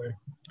today, actually.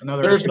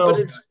 There's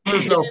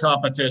no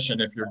competition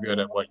if you're good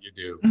at what you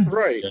do.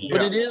 Right. Yeah.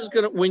 But it is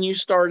when you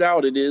start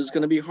out, it is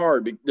going to be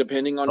hard,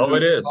 depending on who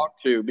you talk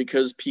to,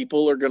 because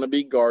people are going to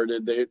be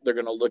guarded. They're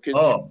going to look at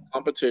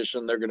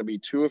competition. They're going to be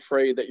too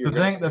afraid that you're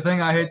the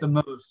thing I hate the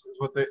most is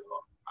what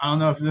I don't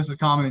know if this is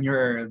common in your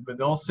area, but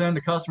they'll send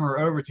a customer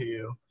over to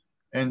you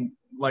and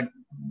like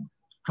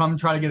come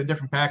try to get a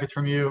different package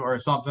from you or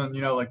something,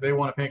 like they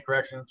want to paint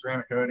correction,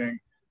 ceramic coating,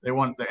 they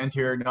want the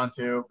interior done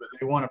too, but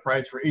they want a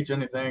price for each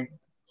anything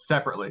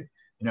separately,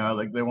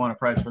 like they want a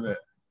price for that.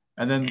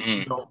 And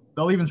then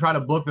they'll even try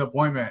to book the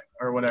appointment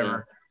or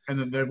whatever, and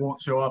then they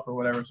won't show up or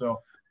whatever. So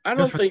I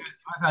don't think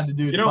I've had to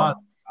do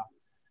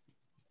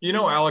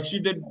Alex, you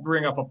did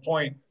bring up a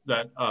point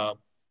that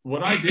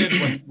what I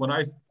did when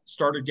I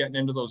started getting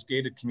into those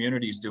gated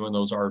communities doing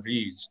those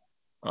RVs,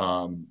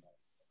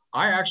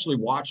 I actually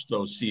watched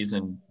those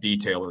seasoned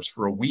detailers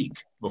for a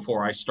week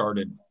before I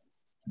started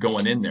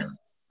going in there.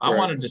 I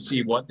wanted to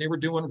see what they were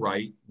doing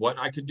right, what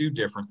I could do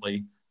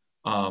differently.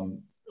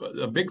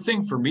 A big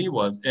thing for me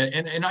was,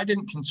 and I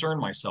didn't concern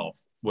myself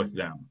with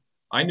them.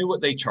 I knew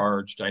what they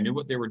charged. I knew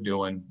what they were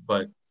doing.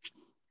 But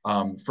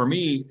for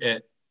me,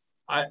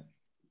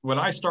 when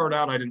I started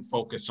out, I didn't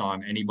focus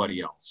on anybody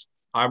else.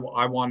 I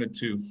wanted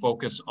to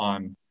focus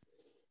on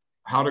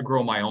how to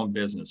grow my own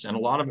business. And a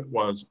lot of it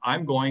was, I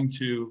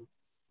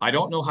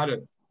don't know how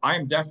to, I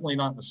am definitely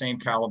not the same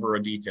caliber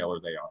of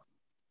detailer they are.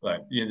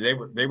 But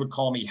they would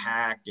call me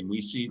hack, and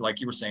we see,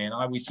 like you were saying,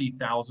 we see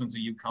thousands of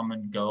you come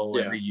and go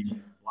every year,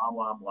 blah,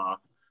 blah, blah.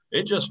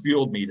 It just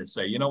fueled me to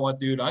say, you know what,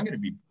 dude, I'm going to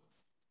be,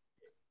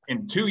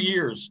 in 2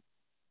 years,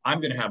 I'm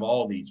going to have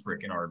all these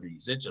freaking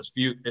RVs.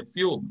 It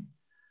fueled me.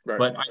 Right.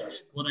 But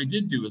what I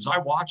did do is I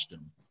watched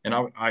them, and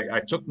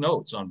I took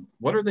notes on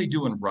what are they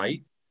doing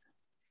right,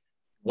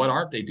 what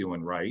aren't they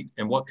doing right,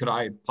 and what could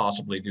I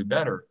possibly do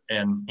better.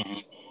 And a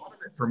lot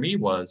of it for me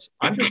was,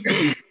 I'm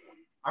going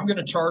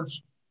to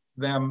charge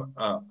them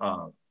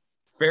a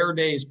fair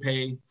day's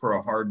pay for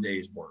a hard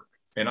day's work,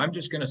 and I'm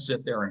just going to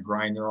sit there and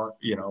grind at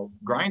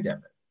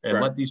it,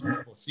 and let these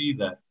people see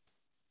that,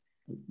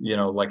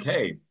 like,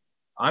 hey,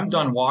 I'm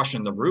done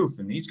washing the roof,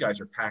 and these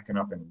guys are packing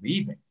up and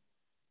leaving.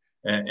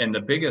 And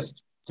the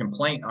biggest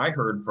complaint I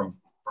heard from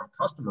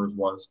customers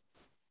was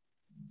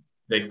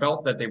they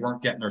felt that they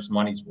weren't getting their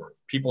money's worth.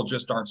 People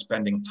just aren't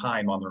spending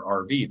time on their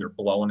RV; they're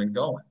blowing and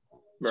going.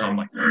 So I'm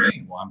like,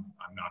 hey, well,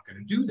 I'm not going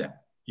to do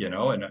that,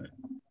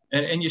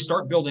 And you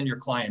start building your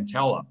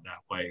clientele up that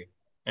way.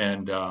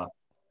 And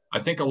I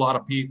think a lot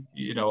of people,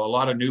 a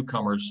lot of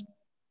newcomers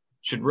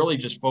should really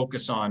just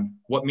focus on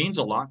what means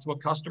a lot to a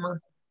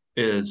customer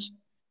is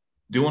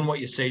doing what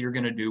you say you're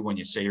going to do when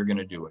you say you're going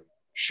to do it.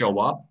 Show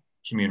up,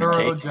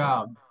 communicate.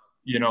 Job.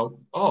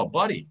 Oh,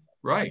 buddy,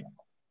 right.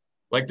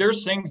 Like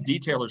there's things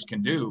detailers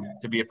can do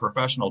to be a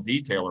professional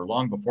detailer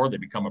long before they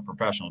become a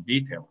professional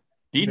detailer.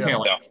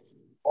 Detailing is a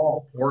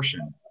small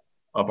portion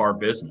of our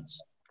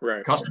business.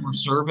 Right. Customer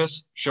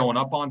service, showing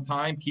up on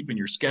time, keeping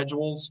your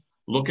schedules,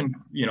 looking,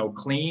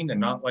 clean and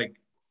not like,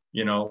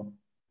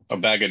 A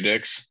bag of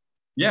dicks.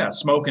 Yeah,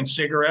 smoking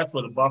cigarettes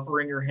with a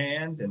buffer in your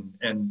hand,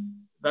 and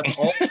that's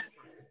all.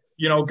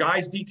 You know,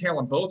 guys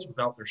detailing boats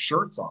without their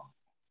shirts on,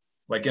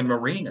 like in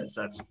marinas.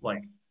 That's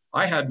like,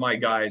 I had my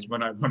guys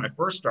when I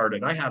first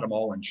started, I had them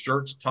all in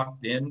shirts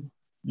tucked in,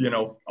 you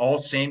know, all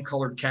same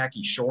colored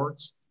khaki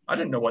shorts. I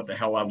didn't know what the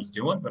hell I was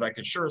doing, but I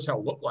could sure as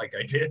hell look like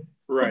I did.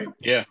 Right.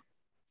 Yeah.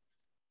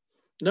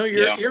 No,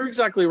 you're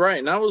exactly right.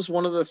 And that was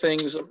one of the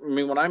things. I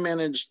mean, when I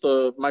managed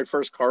my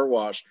first car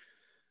wash,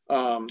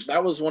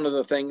 that was one of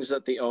the things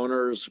that the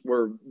owners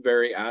were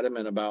very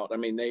adamant about. I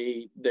mean,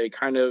 they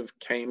kind of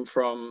came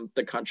from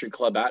the country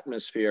club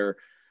atmosphere,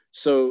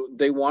 so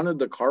they wanted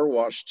the car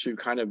wash to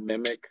kind of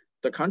mimic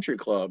the country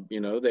club.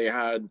 You know, they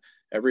had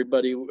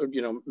everybody,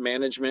 you know,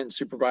 management and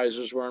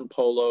supervisors were in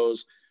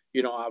polos.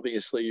 You know,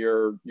 obviously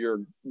your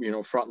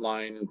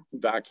frontline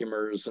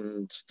vacuumers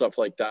and stuff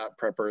like that,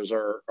 preppers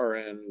are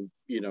in,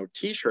 you know,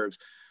 t-shirts,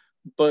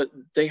 but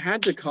they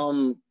had to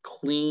come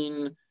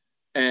clean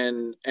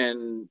and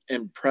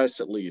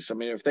press at least. I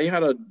mean, if they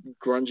had a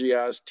grungy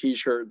ass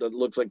t-shirt that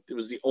looks like it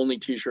was the only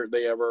t-shirt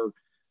they ever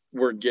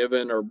were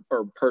given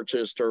or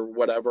purchased or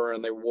whatever,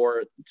 and they wore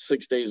it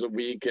 6 days a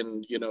week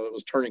and, you know, it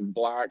was turning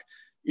black,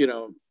 you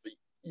know,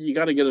 you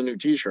got to get a new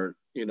t-shirt.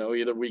 You know,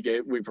 either we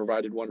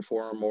provided one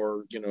for them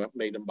or, you know,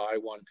 made them buy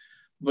one.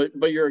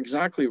 But you're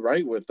exactly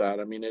right with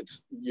that. I mean,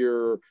 it's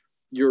your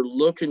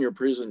look and your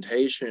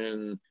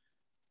presentation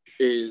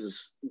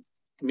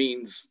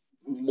means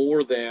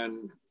more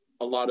than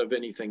a lot of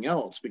anything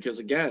else, because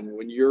again,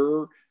 when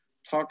you're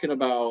talking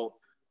about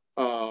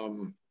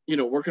you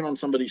know, working on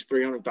somebody's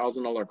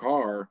 $300,000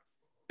 car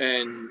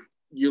and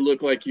you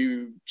look like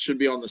you should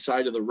be on the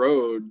side of the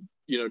road,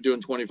 you know,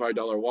 doing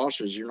 $25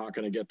 washes, you're not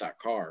going to get that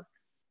car,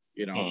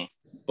 you know.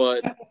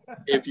 But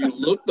if you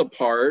look the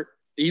part,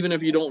 even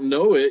if you don't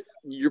know it,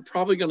 you're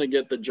probably going to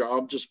get the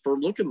job just for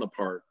looking the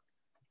part.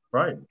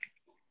 Right.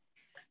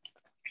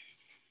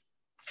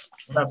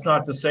 That's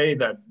not to say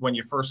that when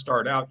you first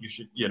start out, you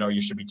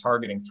should be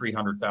targeting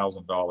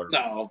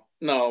 $300,000.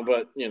 No,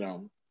 but you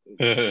know,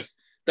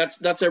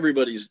 that's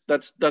everybody's,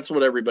 that's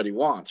what everybody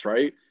wants,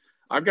 right?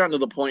 I've gotten to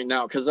the point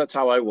now, because that's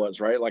how I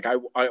was, right? Like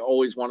I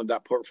always wanted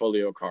that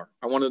portfolio car.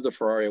 I wanted the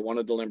Ferrari, I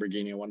wanted the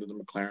Lamborghini, I wanted the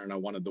McLaren, I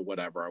wanted the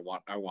whatever. I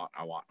want.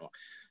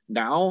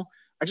 Now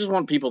I just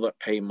want people that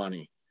pay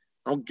money.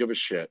 I don't give a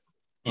shit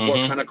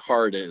what kind of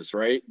car it is,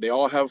 right? They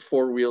all have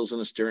 4 wheels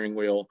and a steering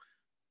wheel.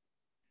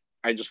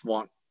 I just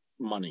want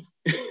money.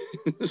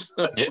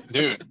 So, yeah,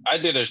 dude, I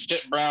did a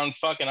shit brown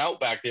fucking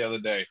Outback the other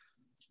day.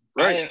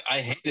 right.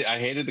 I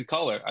hated the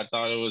color. I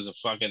thought it was a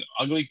fucking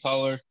ugly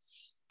color.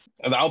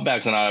 The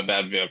Outback's not a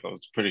bad vehicle.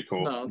 It's pretty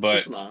cool. No, but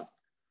it's not.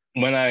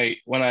 When I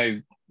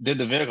did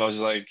the vehicle, I was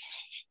like,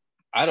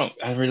 I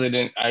really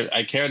didn't.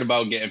 I cared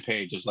about getting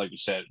paid, just like you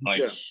said.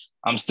 Like, Yeah.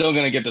 I'm still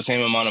gonna get the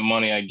same amount of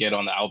money I get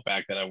on the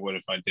Outback that I would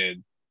if I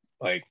did,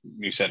 like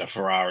you said, a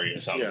Ferrari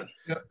or something.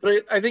 Yeah.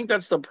 But I think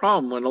that's the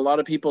problem. When a lot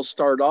of people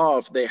start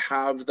off, they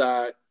have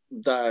that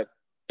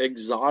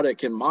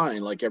exotic in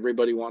mind. Like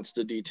everybody wants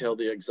to detail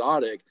the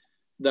exotic,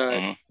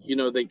 that you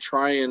know, they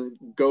try and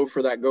go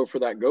for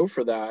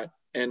that.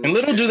 And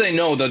little do they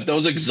know that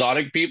those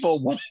exotic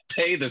people won't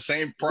pay the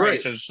same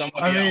price as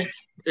somebody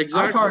else.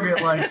 Exactly. I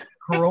target like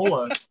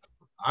Corollas.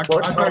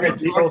 What kind of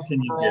deal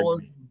can you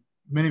Corollas,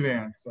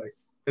 minivans. Like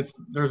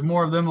there's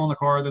more of them on the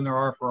car than there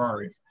are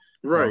Ferraris.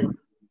 Right.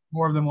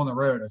 More of them on the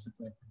road, I should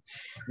say.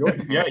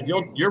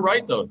 You're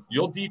right though.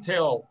 You'll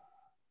detail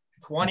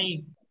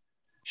 20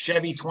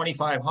 Chevy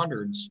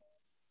 2500s,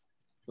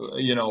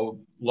 you know,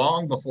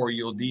 long before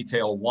you'll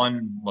detail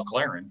one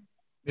McLaren.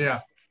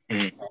 Yeah.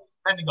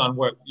 Depending on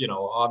what, you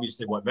know,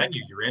 obviously what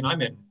venue you're in.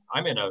 I'm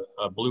in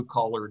a blue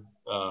collared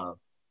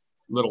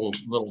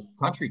little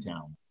country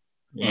town.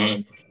 You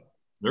know,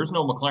 there's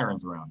no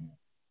McLarens around here,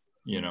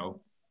 you know.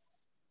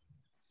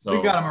 So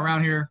We got them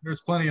around here.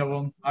 There's plenty of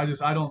them.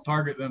 I don't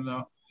target them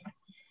though.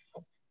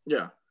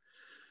 Yeah.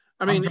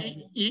 I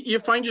mean, you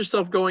find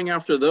yourself going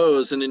after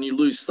those, and then you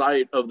lose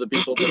sight of the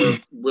people that are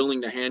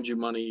willing to hand you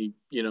money,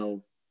 you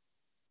know,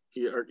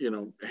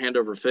 hand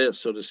over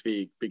fist, so to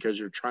speak, because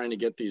you're trying to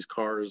get these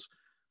cars.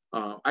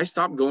 I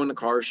stopped going to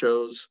car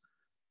shows,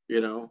 you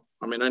know.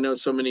 I mean, I know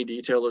so many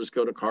detailers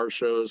go to car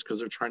shows because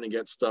they're trying to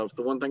get stuff.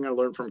 The one thing I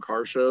learned from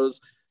car shows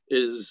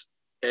is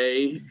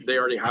A, they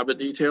already have a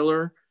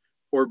detailer,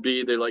 or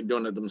B, they like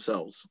doing it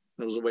themselves.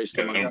 It was a waste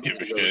of money. Don't give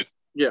a shit.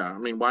 Yeah, I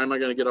mean, why am I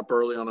going to get up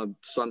early on a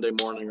Sunday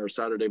morning or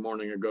Saturday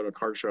morning and go to a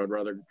car show? I'd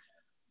rather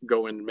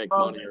go in and make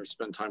money or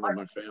spend time with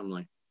my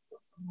family.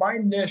 My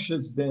niche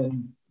has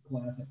been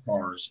classic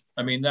cars.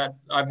 I mean, that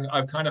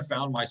I've kind of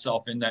found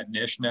myself in that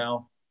niche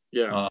now.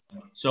 Yeah.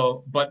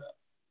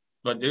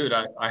 But dude,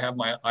 I have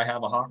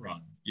a hot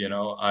rod. You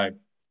know, I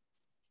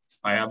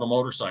have a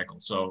motorcycle.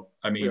 So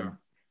I mean, Yeah.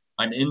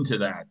 I'm into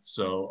that.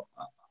 So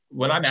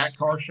when I'm at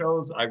car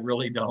shows, I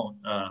really don't.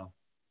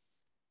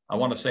 I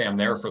want to say I'm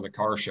there for the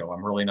car show.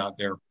 I'm really not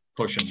there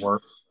pushing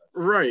work.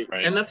 Right.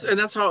 Right. And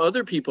that's how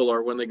other people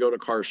are when they go to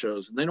car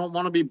shows. They don't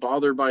want to be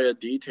bothered by a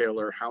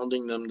detailer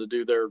hounding them to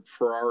do their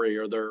Ferrari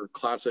or their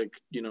classic,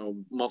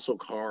 muscle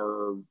car,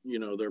 or,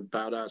 their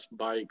badass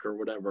bike or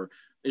whatever.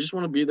 They just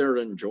want to be there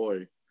to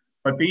enjoy.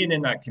 But being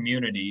in that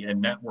community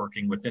and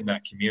networking within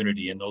that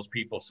community, and those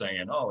people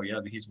saying, "Oh yeah,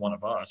 he's one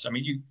of us." I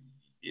mean,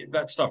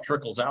 that stuff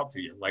trickles out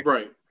to you. Like,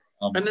 Right.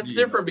 And that's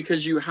different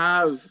because you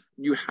have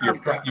your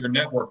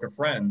network of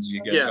friends.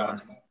 You get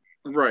jobs.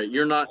 Right.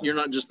 You're not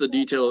just the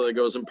detailer that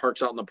goes and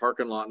parks out in the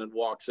parking lot and then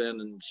walks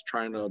in and is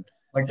trying to,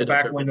 like, the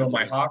back window of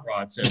my hot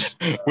rod says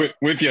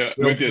with your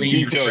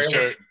detail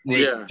shirt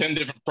with 10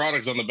 different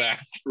products on the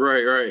back.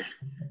 Right.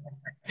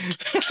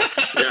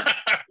 Yeah.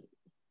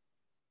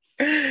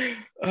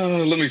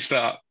 Oh, let me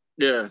stop.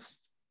 Yeah.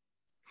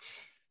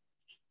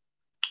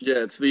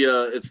 It's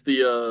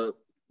the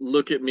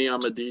look at me,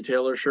 I'm a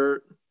detailer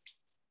shirt.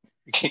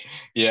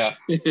 Yeah.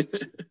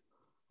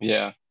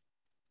 Yeah.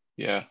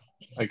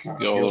 I could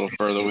go a little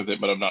further with it,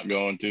 but I'm not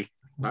going to.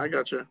 I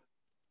gotcha.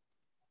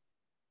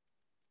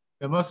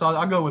 Yeah,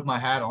 I'll go with my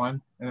hat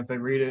on, and if they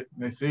read it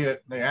and they see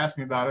it, they ask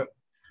me about it,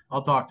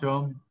 I'll talk to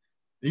them.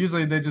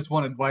 Usually, they just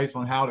want advice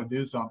on how to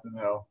do something,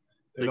 though.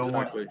 They don't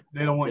want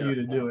you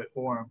to do it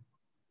for them.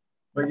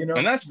 But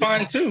and that's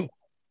fine too.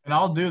 And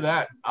I'll do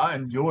that. I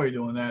enjoy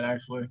doing that,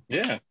 actually.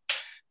 Yeah,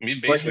 I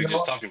mean, basically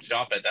just talking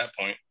shop at that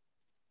point.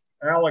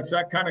 Alex,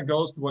 that kind of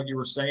goes to what you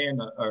were saying,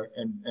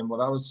 and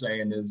what I was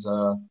saying is,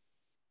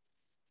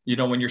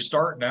 when you're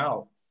starting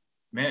out,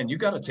 man, you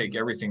got to take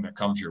everything that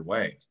comes your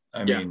way.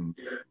 I mean,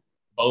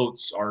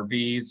 boats,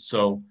 RVs.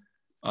 So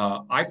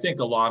I think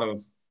a lot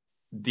of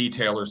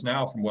detailers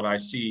now, from what I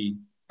see,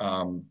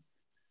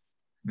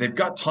 they've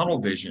got tunnel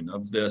vision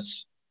of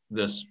this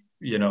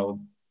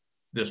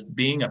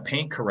being a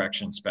paint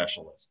correction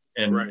specialist,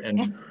 and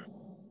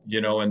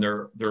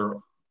their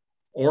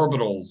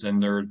orbitals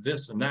and their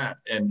this and that,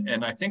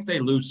 and I think they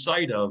lose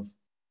sight of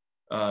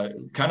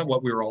kind of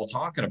what we were all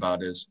talking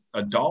about is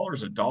a dollar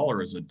is a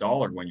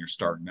dollar when you're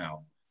starting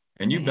out.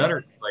 And you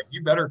better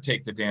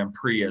take the damn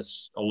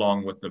Prius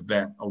along with the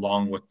vet,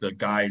 along with the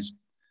guy's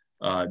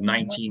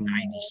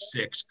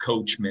 1996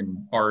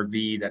 Coachman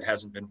RV that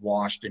hasn't been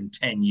washed in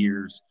 10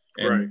 years.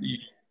 And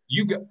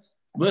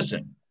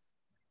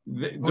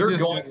they're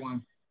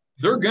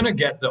going to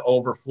get the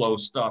overflow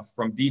stuff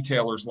from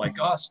detailers like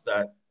us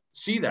that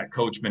see that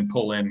Coachman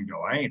pull in and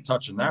go, I ain't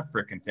touching that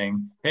freaking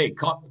thing. Hey,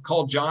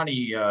 call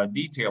Johnny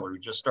detailer who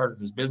just started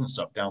his business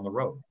up down the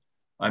road.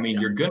 I mean,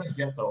 you're going to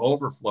get the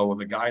overflow of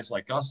the guys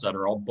like us that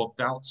are all booked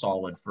out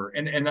solid for,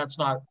 and that's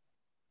not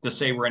to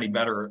say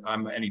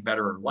I'm any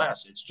better or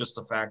less. It's just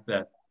the fact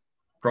that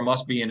from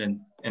us being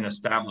an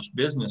established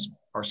business,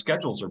 our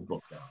schedules are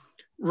booked out.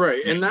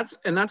 Right. And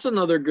that's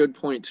another good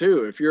point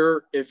too. If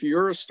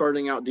you're a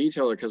starting out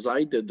detailer, because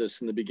I did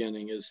this in the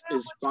beginning, is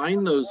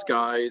find those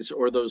guys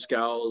or those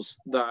gals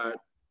that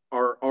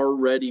are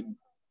already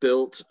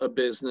built a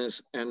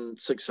business and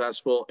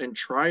successful, and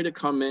try to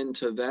come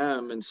into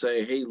them and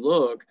say, hey,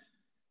 look,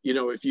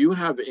 if you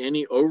have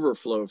any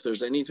overflow, if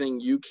there's anything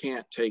you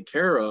can't take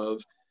care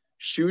of,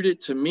 shoot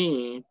it to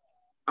me.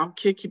 I'll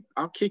kick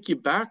you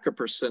back a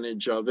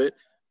percentage of it,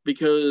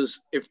 because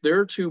if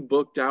they're too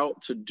booked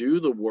out to do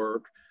the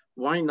work,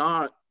 why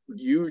not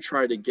you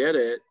try to get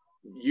it?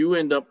 You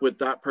end up with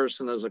that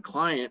person as a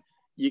client.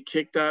 You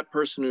kick that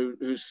person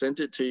who sent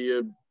it to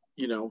you,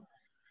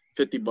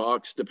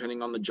 $50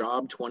 depending on the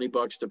job,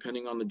 $20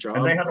 depending on the job.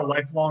 And they have a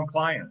lifelong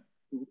client.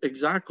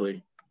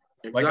 Exactly.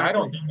 Like, I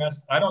don't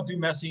do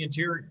messy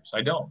interiors.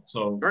 I don't.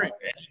 So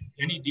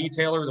any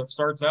detailer that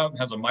starts out and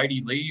has a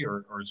Mighty Lee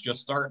or is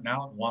just starting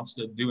out and wants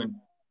to do it,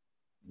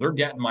 they're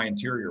getting my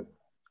interior.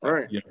 All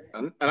right.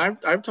 And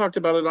I've talked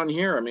about it on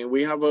here. I mean,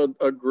 we have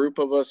a group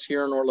of us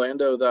here in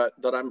Orlando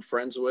that I'm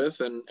friends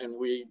with, and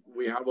we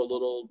have a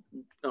little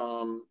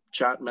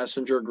chat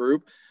messenger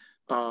group.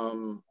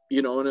 And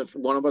if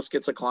one of us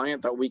gets a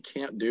client that we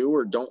can't do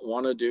or don't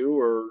want to do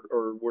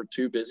or we're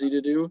too busy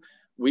to do,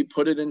 we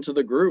put it into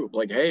the group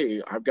like,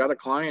 hey, I've got a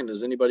client.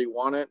 Does anybody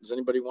want it? Does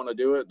anybody want to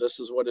do it? This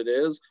is what it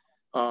is.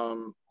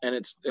 And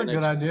it's a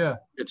good idea.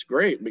 It's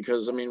great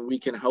because, I mean, we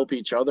can help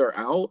each other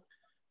out.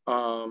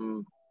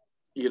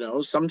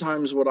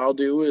 Sometimes what I'll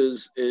do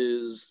is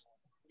if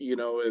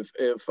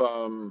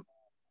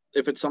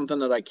it's something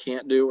that I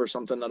can't do or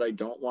something that I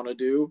don't want to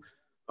do,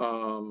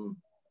 I'll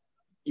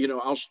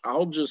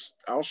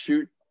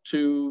shoot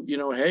to,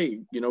 hey,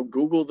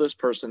 Google this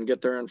person,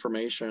 get their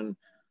information.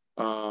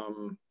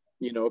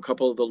 A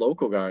couple of the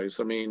local guys.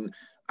 I mean,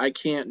 I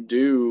can't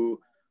do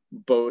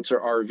boats or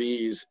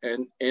RVs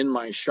and in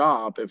my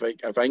shop. If I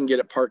can get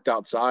it parked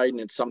outside and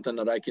it's something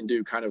that I can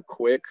do kind of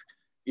quick,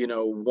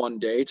 one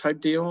day type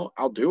deal,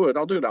 I'll do it.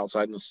 I'll do it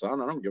outside in the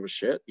sun. I don't give a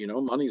shit.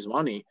 Money's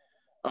money.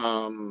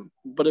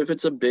 But if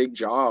it's a big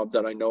job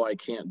that I know I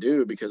can't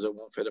do because it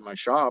won't fit in my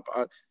shop,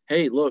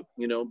 hey, look,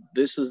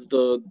 this is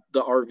the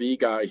RV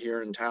guy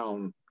here in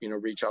town,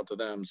 reach out to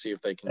them, see if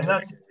they can.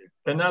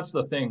 And that's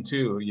the thing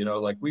too,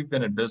 like we've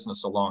been in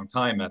business a long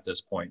time at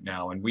this point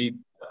now. And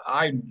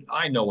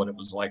I know what it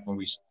was like when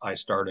I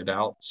started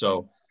out.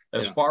 So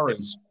As far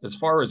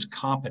as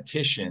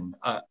competition,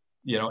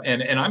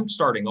 and I'm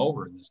starting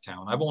over in this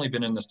town. I've only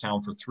been in this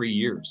town for 3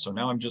 years. So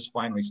now I'm just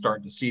finally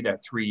starting to see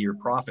that 3-year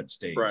profit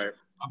stage. Right.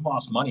 I've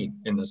lost money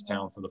in this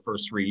town for the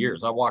first 3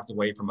 years. I walked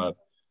away from a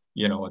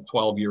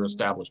 12-year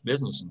established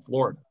business in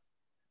Florida.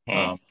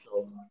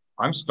 So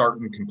I'm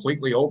starting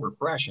completely over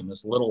fresh in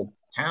this little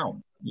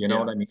town. You know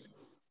what I mean?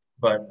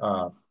 But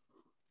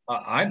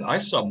I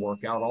sub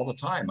work out all the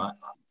time.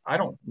 I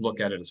don't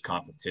look at it as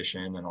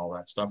competition and all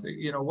that stuff.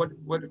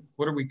 What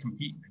are we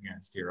competing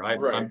against here? I'm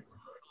confident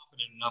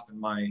enough in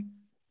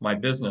my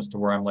business to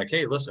where I'm like,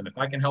 hey, listen, if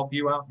I can help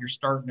you out, you're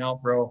starting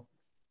out, bro.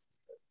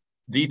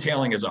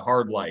 Detailing is a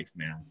hard life,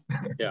 man.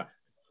 Yeah.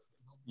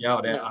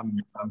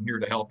 I'm here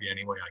to help you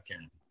any way I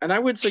can. And I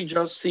would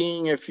suggest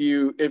seeing if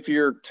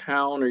your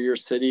town or your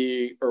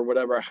city or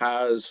whatever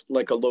has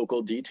like a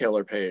local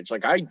detailer page.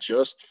 Like I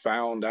just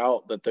found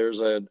out that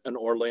there's an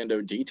Orlando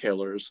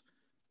detailers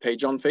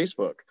page on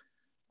Facebook.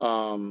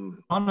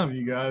 None of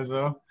you guys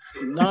though.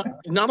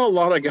 Not a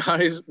lot of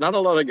guys. Not a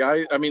lot of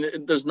guys. I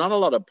mean, there's not a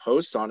lot of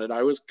posts on it.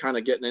 I was kind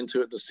of getting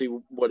into it to see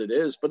what it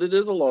is, but it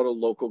is a lot of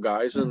local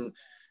guys. And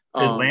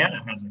Atlanta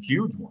has a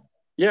huge one.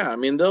 Yeah, I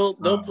mean they'll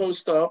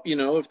post up,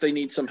 if they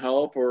need some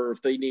help or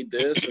if they need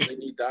this or they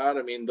need that.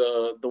 I mean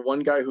the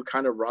one guy who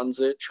kind of runs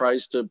it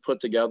tries to put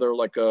together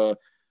like a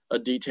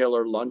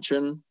detailer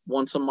luncheon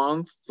once a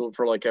month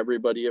for like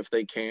everybody if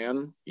they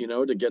can,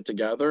 to get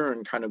together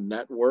and kind of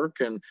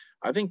network. And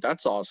I think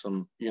that's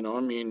awesome.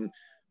 I mean,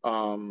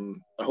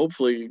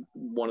 hopefully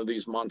one of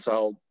these months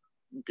I'll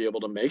be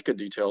able to make a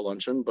detail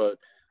luncheon, but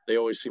they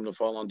always seem to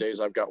fall on days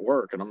I've got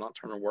work and I'm not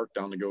turning work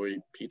down to go eat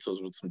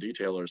pizzas with some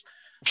detailers.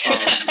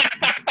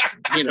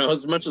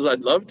 As much as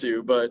I'd love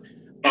to, but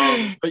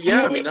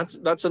yeah, I mean,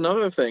 that's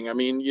another thing. I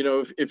mean,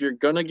 if you're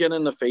going to get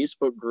in the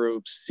Facebook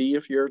group, see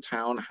if your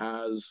town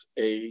has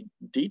a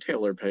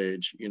detailer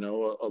page, a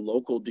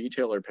local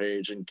detailer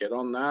page, and get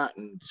on that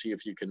and see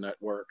if you can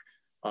network.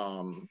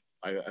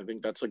 I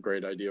think that's a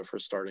great idea for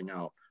starting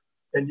out.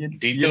 And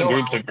detail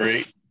groups are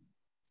great.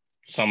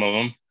 Some of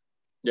them.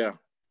 Yeah.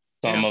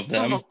 Some of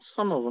them.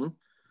 Some of them.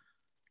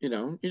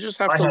 You just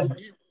have to learn. To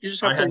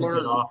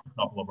get off a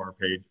couple of our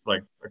pages,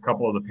 like a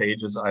couple of the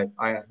pages.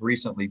 I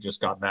recently just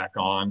got back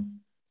on,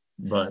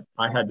 but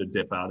I had to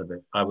dip out of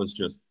it. I was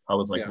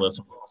like,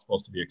 listen, we're all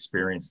supposed to be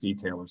experienced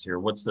detailers here.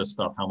 What's this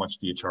stuff? How much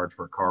do you charge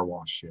for a car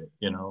wash shit?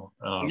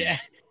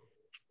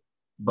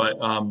 But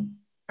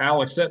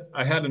Alex,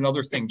 I had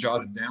another thing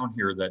jotted down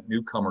here that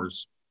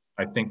newcomers,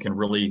 I think, can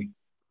really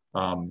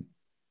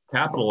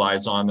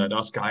capitalize on that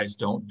us guys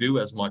don't do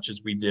as much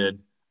as we did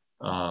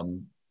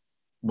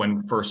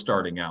when first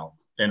starting out.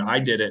 And I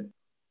did it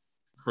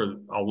for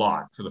a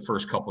lot for the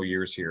first couple of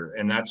years here,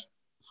 and that's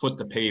foot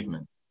the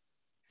pavement.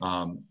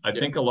 I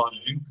think a lot of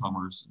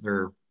newcomers,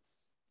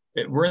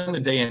 we're in the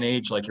day and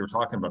age, like you were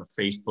talking about,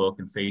 Facebook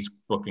and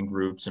Facebooking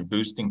groups and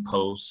boosting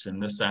posts and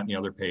this, that, and the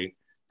other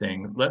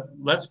thing.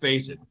 Let's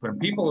face it, when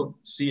people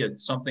see it,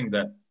 something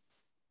that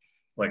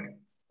like,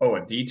 a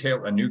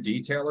new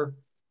detailer,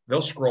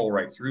 they'll scroll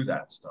right through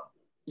that stuff.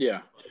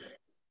 Yeah.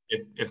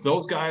 If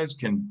those guys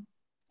can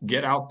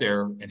get out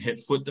there and hit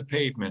foot the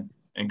pavement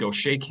and go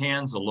shake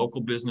hands of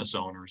local business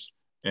owners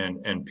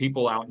and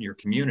people out in your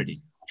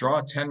community, draw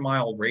a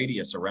 10-mile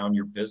radius around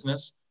your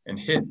business and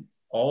hit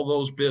all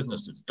those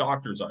businesses,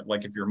 doctors,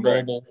 like if you're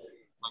mobile,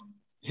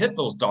 hit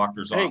those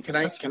doctors'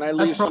 offices. Can I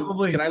leave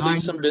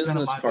some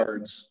business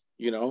cards,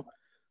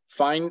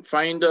 Find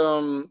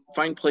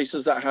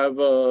places that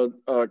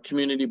have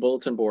community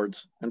bulletin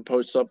boards and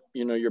post up,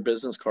 your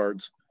business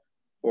cards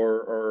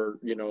or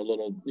a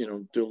little,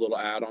 do a little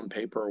ad on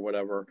paper or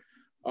whatever.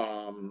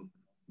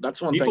 That's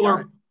one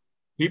thing.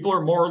 People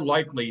are more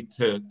likely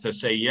to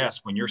say yes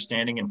when you're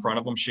standing in front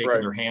of them,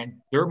 shaking their hand.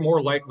 They're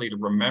more likely to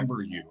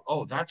remember you.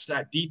 Oh, that's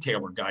that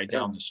detailer guy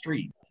down the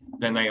street,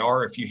 than they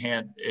are if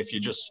you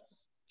just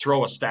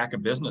throw a stack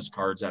of business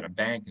cards at a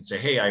bank and say,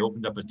 hey, I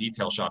opened up a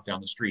detail shop down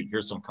the street.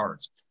 Here's some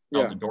cards.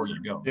 Out the door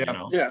you go.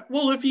 Yeah.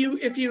 Well, if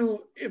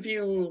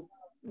you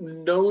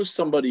know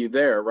somebody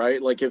there,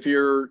 right? Like if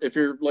you're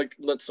like,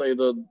 let's say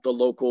the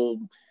local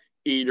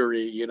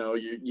eatery,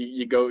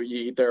 you go, you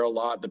eat there a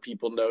lot, the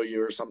people know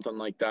you or something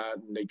like that,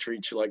 and they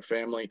treat you like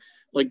family.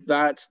 Like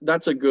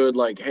that's a good,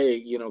 like,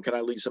 hey, can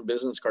I leave some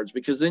business cards?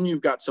 Because then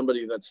you've got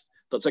somebody that's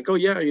like, oh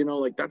yeah,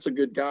 like that's a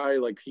good guy,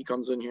 like he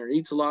comes in here,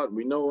 eats a lot,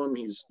 we know him,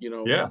 he's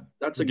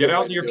that's a get good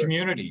out in your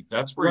community.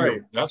 That's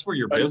where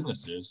your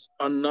business is.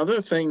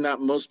 Another thing that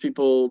most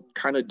people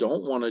kind of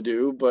don't want to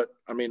do, but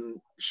I mean,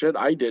 shit,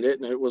 I did it,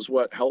 and it was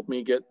what helped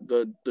me get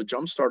the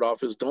jump start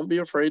off, is don't be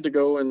afraid to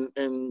go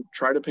and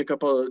try to pick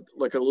up a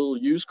little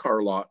used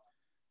car lot.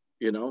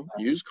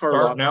 Used car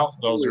lot. Now,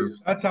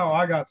 that's how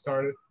I got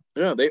started.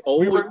 Yeah, they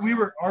always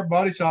our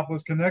body shop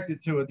was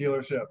connected to a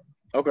dealership.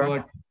 Okay. So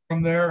like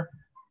from there,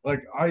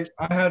 like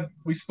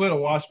we split a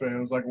wash bay. It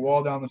was like a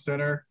wall down the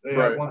center. They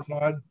had one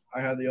side, I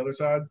had the other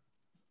side.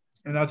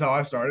 And that's how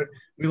I started.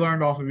 We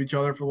learned off of each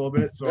other for a little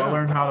bit. So I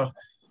learned how to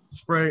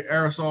spray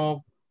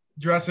aerosol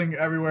dressing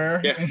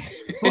everywhere. Yeah.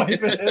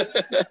 Like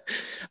this.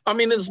 I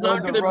mean, it's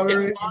not the going to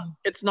rotary.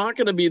 it's not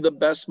going to be the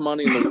best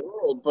money in the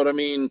world, but I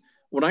mean,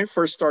 when I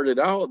first started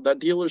out, that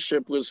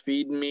dealership was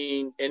feeding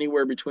me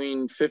anywhere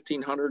between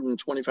 $1,500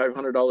 and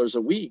 $2,500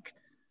 a week.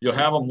 You'll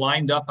have them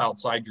lined up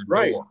outside your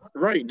Right, door.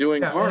 right,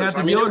 doing And cars.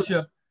 at the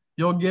dealership,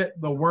 you'll get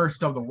the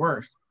worst of the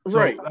worst. So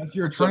Right. that's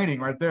your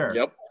training right there.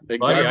 Yep, Buddy,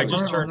 exactly. I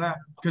just Learn on that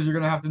because you're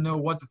gonna have to know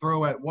what to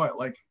throw at what.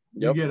 Like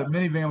you get a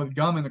minivan with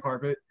gum in the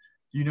carpet.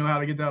 Do you know how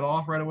to get that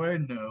off right away?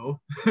 No.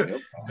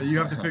 Yep. You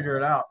have to figure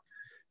it out.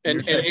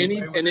 And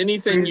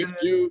anything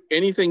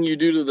you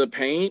do to the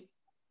paint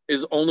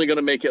is only going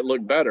to make it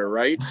look better,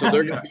 right? So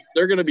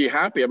they're going to be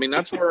happy. I mean,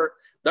 that's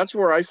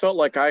where I felt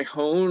like I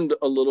honed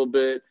a little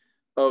bit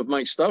of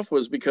my stuff,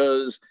 was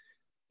because,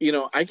 you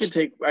know, I could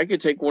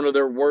take one of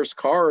their worst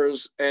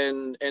cars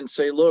and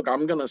say, look,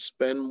 I'm going to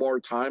spend more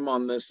time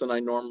on this than I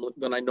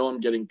know I'm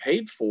getting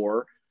paid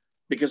for,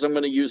 because I'm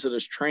going to use it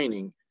as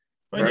training.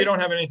 But you don't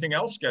have anything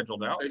else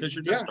scheduled out because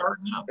you're just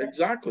starting out.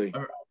 Exactly.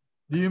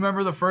 Do you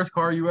remember the first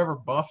car you ever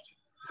buffed?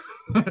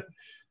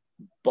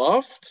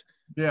 Buffed?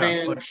 Yeah,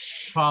 Man, like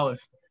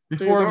polished.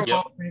 Before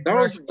that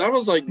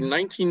was like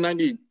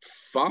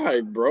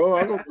 1995, bro.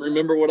 I don't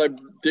remember what I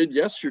did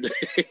yesterday.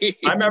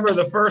 I remember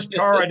the first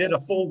car I did a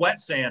full wet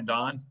sand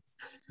on.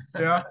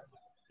 Yeah.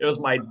 It was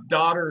my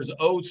daughter's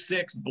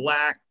 06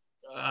 black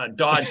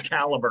Dodge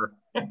Caliber.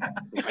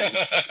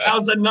 That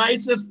was the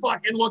nicest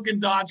fucking looking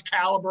Dodge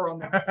Caliber on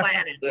the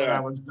planet when I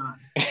was done.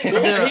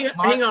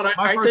 Hang on.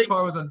 My first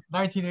car was a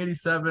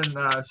 1987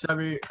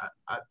 Chevy.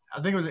 I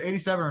think it was an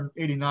 87 or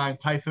 89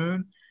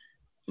 Typhoon.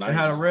 Nice. It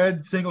had a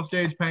red single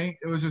stage paint.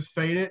 It was just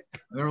faded.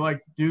 They were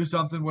like, do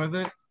something with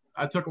it.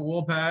 I took a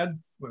wool pad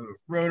with a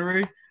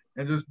rotary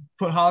and just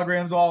put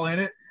holograms all in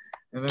it,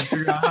 and then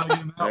figured out how to get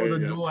them out with a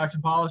dual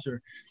action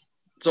polisher.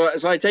 So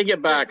I take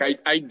it back.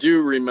 I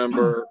do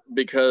remember,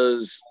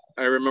 because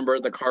I remember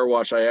at the car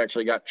wash, I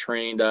actually got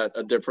trained at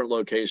a different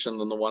location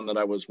than the one that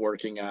I was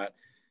working at.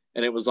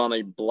 And it was on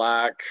a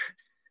black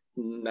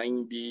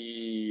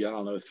 90, I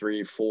don't know,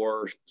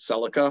 3-4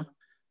 Celica.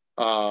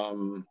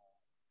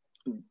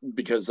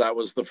 Because that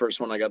was the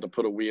first one I got to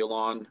put a wheel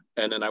on.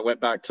 And then I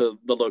went back to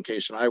the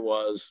location I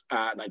was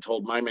at, and I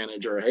told my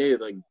manager, hey,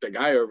 the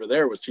guy over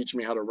there was teaching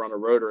me how to run a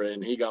rotary,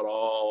 and he got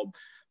all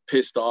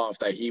pissed off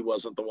that he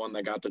wasn't the one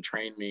that got to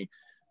train me.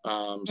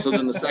 So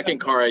then the second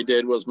car I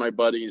did was my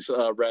buddy's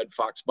red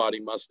Fox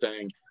body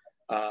Mustang.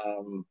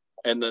 And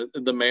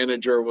the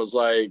manager was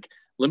like,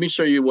 let me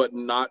show you what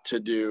not to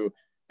do.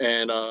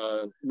 And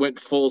went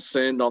full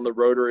send on the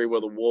rotary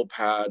with a wool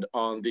pad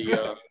on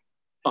the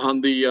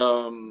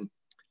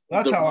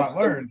That's how I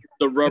learned.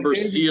 The rubber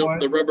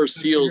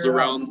seals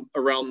around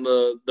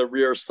the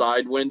rear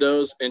side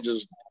windows, and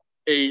just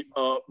ate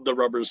up the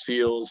rubber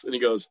seals. And he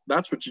goes,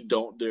 that's what you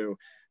don't do.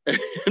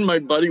 And my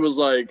buddy was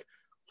like,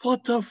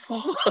 what the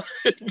fuck?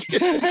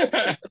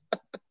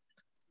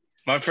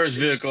 My first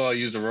vehicle I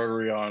used a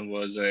rotary on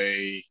was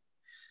a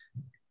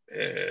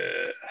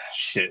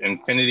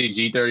Infiniti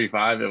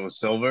G35. It was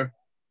silver.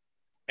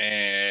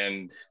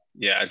 And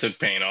yeah, I took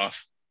paint off.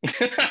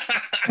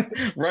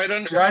 right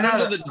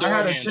under the door. I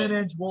had a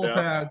 10-inch wool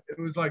pad. It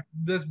was like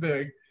this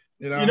big,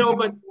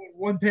 but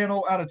one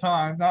panel at a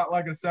time, not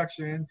like a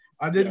section.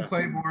 I didn't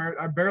claymore it.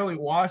 I barely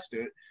washed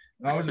it,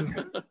 and I was just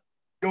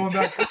going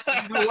back. You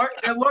know what?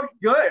 It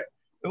looked good.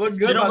 It looked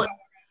good.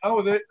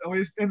 With it, at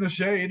least in the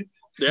shade.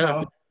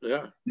 Yeah. So.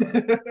 Yeah.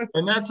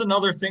 And that's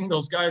another thing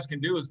those guys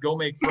can do, is go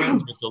make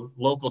friends with the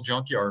local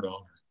junkyard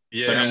owner.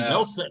 Yeah, I mean,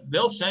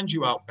 they'll send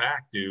you out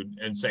back, dude,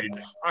 and say,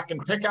 "Fucking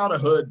pick out a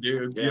hood,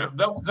 dude." Yeah.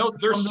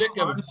 They're sick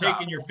of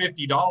taking your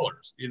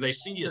 $50. They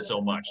see you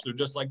so much, they're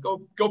just like, "Go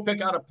pick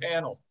out a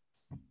panel."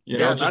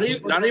 Not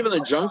even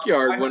the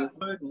junkyard. When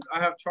I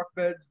have truck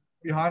beds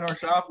behind our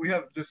shop, we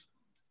have just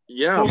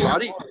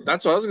body.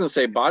 That's what I was gonna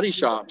say. Body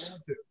shops.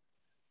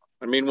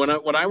 I mean, when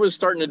I was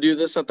starting to do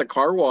this at the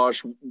car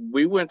wash,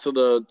 we went to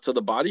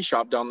the body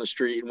shop down the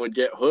street and would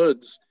get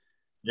hoods.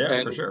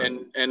 Yeah, for sure.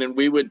 And then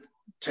we would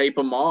tape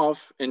them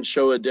off and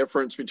show a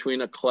difference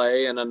between a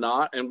clay and a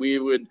knot, and we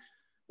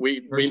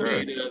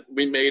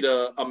made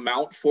a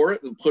mount for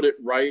it and put it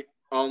right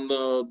on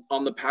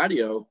the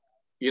patio,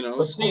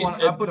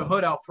 I put a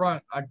hood out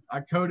front.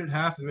 I coated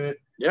half of it.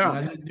 Yeah. And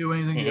I didn't do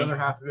anything to the other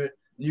half of it.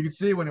 And you could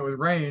see when it was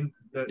rain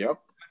that that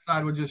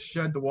side would just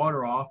shed the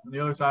water off, and the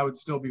other side would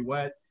still be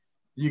wet.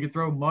 You could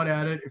throw mud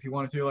at it if you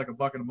wanted to, like a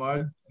bucket of mud,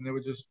 and it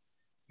would just,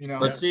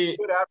 Let's see.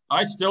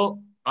 I still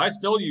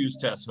use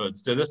test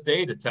hoods to this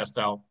day to test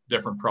out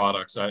different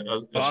products.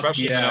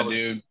 Especially when I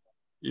was,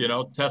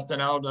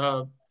 testing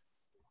out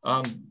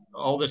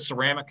all the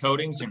ceramic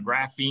coatings and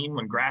graphene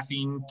when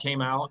graphene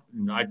came out,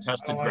 and I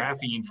tested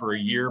graphene for a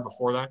year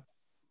before that.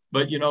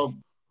 But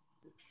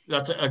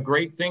that's a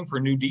great thing for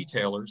new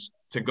detailers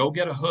to go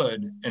get a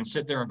hood and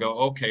sit there and go,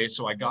 okay,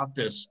 so I got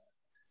this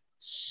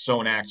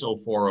Sonax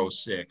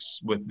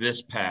 0406 with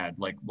this pad.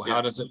 Like,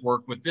 how does it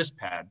work with this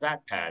pad,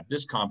 that pad,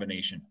 this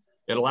combination?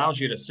 It allows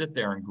you to sit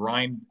there and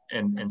grind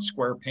and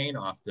square paint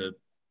off the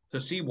to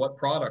see what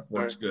product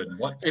works good and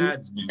what and,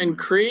 pads do. And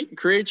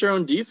create your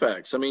own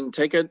defects. I mean,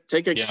 take a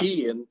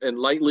key and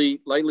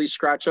lightly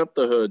scratch up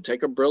the hood.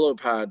 Take a Brillo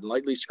pad and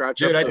lightly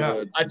scratch up the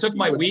hood. I took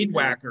my weed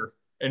whacker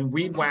and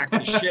weed whacked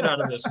the shit out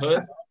of this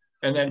hood,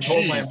 and then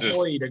told my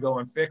employee to go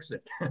and fix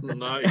it.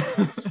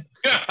 Nice.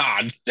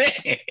 God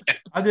damn.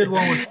 I did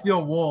one with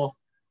steel wool.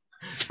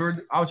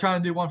 I was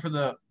trying to do one for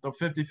the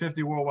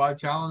 50-50 worldwide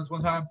challenge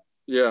one time.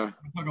 Yeah.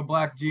 I took a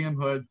black GM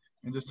hood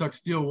and just took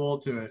steel wool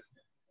to it.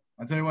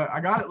 I tell you what, I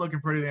got it looking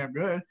pretty damn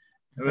good.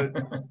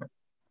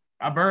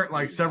 I burnt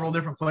like several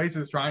different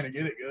places trying to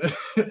get it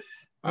good.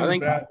 I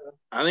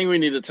think we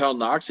need to tell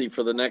Noxie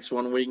for the next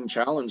 1 week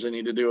challenge. They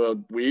need to do a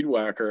weed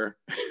whacker.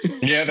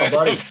 Yeah, that's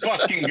a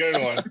fucking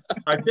good one.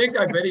 I think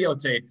I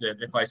videotaped it.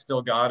 If I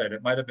still got it,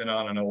 it might have been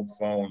on an old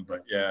phone,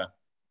 but yeah.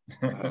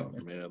 Oh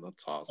man,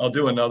 that's awesome. I'll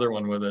do another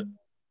one with it.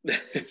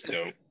 It's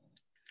dope.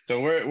 So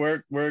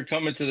we're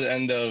coming to the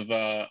end of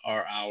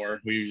our hour.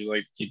 We usually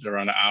like to keep it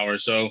around an hour.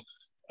 So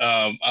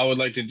I would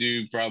like to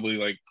do probably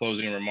like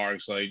closing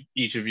remarks. Like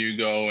each of you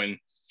go and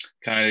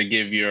kind of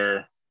give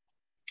your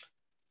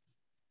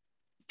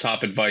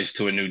top advice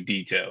to a new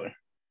detailer.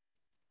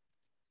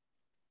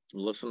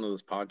 Listen to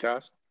this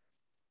podcast.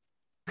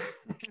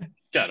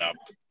 Shut up.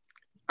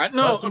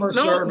 No.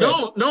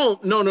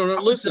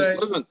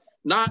 Listen.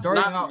 Not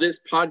this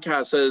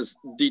podcast says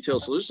Detail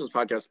Solutions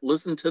podcast.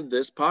 Listen to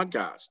this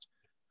podcast.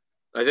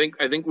 I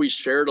think we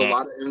shared a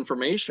lot of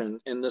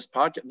information in this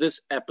podcast.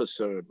 This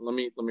episode. Let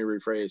me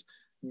rephrase.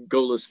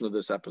 Go listen to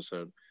this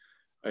episode.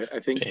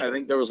 I think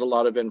there was a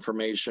lot of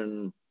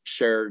information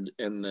shared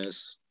in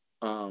this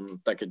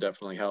that could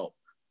definitely help.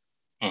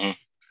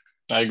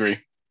 Mm-hmm. I agree.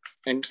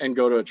 And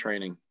go to a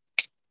training.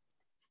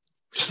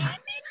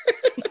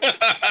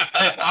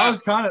 I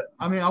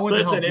went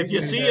listen, if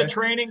you see a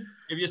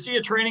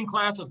training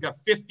class that's got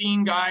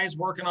 15 guys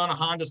working on a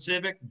Honda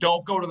Civic,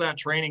 don't go to that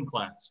training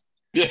class.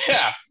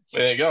 Yeah,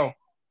 there you go.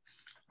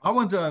 I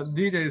went to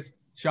DJ's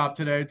shop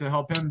today to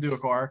help him do a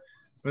car,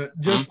 but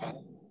just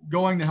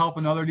going to help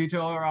another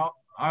detailer out,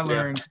 I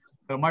learned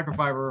that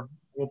microfiber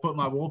will put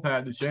my wool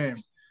pad to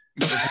shame.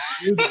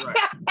 Use it right.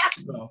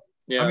 So,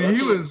 yeah, I mean,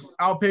 he was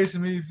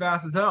outpacing me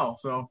fast as hell.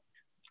 So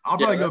I'll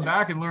probably go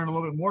back and learn a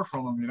little bit more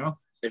from him, you know?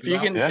 If you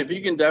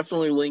can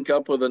definitely link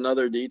up with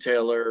another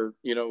detailer,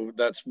 you know,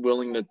 that's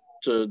willing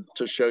to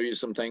show you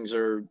some things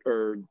or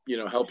you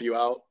know, help you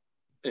out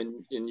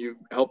and you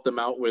help them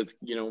out with,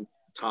 you know,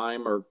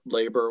 time or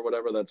labor or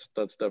whatever, that's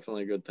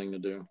definitely a good thing to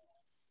do.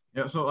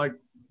 Yeah, so like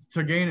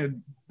to gain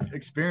an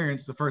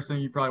experience, the first thing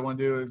you probably want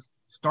to do is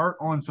start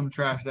on some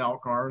trashed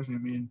out cars. I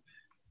mean,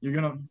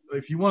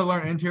 if you want to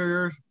learn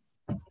interiors,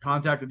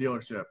 contact a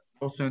dealership.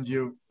 They'll send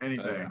you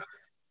anything.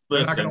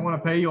 They're not going to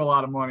want to pay you a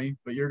lot of money,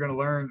 but you're going to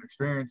learn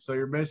experience. So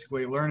you're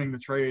basically learning the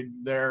trade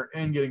there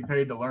and getting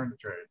paid to learn the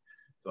trade.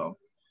 So,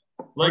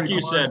 like you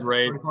said,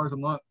 Ray, 30 cars a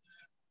month.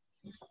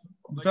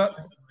 The only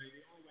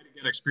way to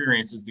get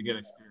experience is to get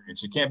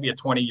experience. You can't be a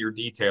 20-year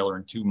detailer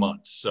in 2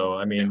 months. So,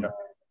 I mean,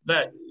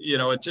 that, you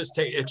know, it just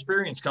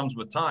experience comes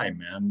with time,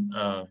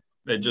 man.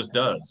 It just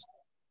does.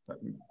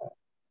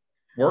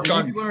 You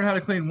can learn how to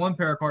clean one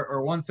pair of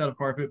or one set of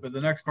carpet, but the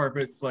next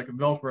carpet's like a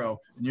Velcro,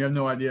 and you have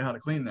no idea how to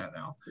clean that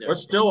now. Yeah.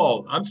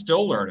 I'm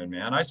still learning,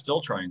 man. I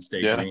still try and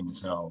stay green as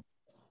hell.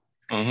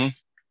 Mm-hmm.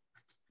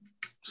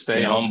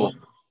 Stay humble.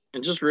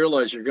 And just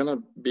realize you're gonna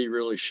be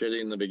really shitty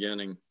in the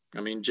beginning.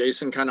 I mean,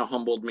 Jason kind of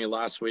humbled me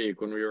last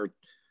week when we were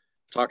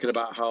talking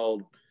about how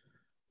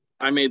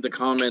I made the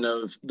comment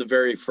of the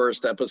very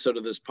first episode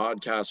of this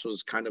podcast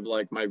was kind of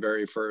like my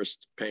very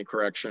first paint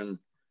correction.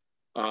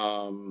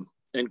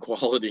 In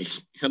quality,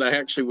 and I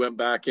actually went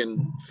back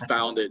and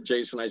found it.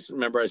 Jason, I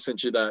remember I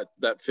sent you that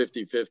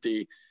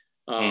 50-50.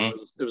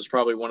 It was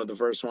probably one of the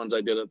first ones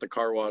I did at the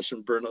car wash,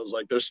 and Bruno's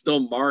like, they're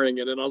still marring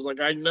it, and I was like,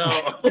 I know.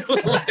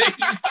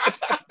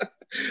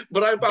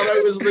 But I thought I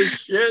was the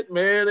shit,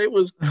 man. It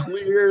was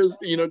clear,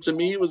 you know, to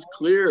me it was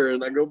clear,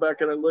 and I go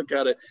back and I look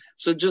at it.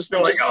 So just know,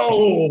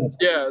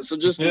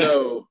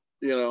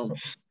 you know,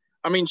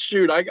 I mean,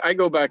 shoot, I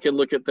go back and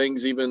look at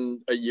things even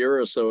a year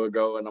or so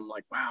ago, and I'm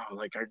like, wow,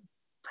 like I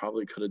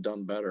probably could have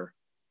done better.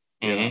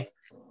 Mm-hmm.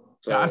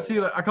 So,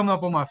 yeah, I come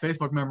up on my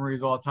Facebook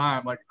memories all the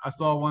time. Like I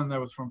saw one that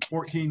was from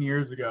 14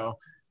 years ago,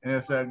 and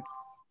it said,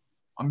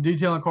 "I'm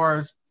detailing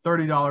cars,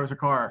 $30 a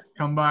car.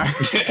 Come by."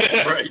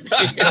 Right.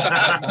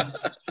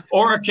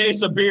 Or a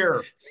case of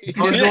beer.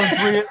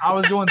 I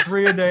was doing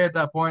three a day at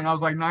that point. I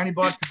was like $90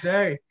 a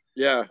day.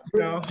 Yeah. You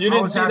know, you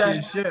didn't see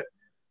that shit.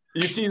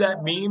 You see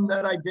that meme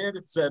that I did?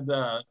 It said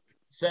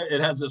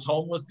it has this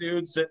homeless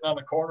dude sitting on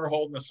the corner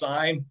holding a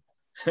sign.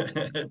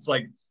 It's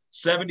like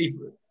 70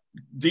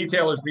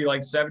 detailers be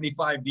like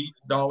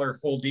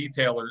 $75 full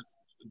detail.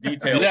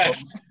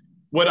 Yes.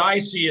 What I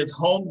see is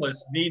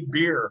homeless need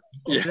beer.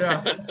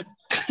 Yeah.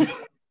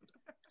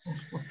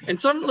 And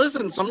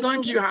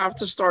sometimes you have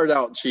to start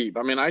out cheap.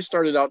 I mean, I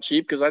started out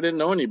cheap because I didn't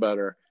know any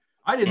better.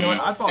 I didn't know it.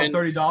 Mhm. I thought And-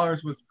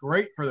 $30 was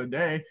great for the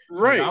day.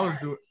 Right. Like, I was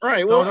doing, Right.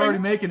 so I Well, was already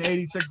making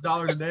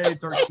 $86 a day,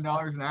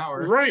 $13 an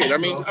hour. right. I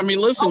mean,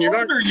 listen, How you're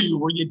old not. are you?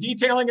 Were you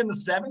detailing in the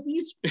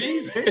 70s?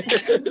 Jesus.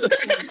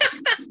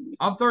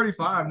 I'm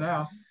 35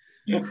 now.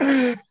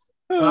 But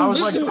I was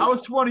Listen. I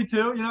was 22.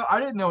 You know, I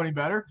didn't know any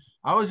better.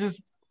 I was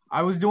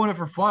doing it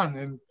for fun.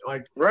 And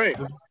like Right.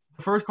 the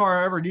first car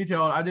I ever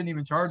detailed, I didn't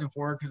even charge them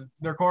for it because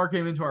their car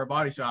came into our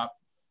body shop.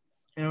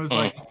 And it was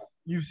like,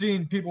 you've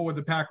seen people with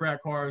the pack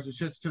rat cars, the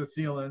shit's to the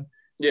ceiling.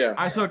 Yeah.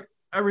 I took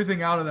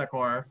everything out of that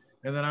car.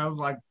 And then I was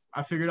like,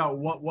 I figured out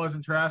what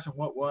wasn't trash and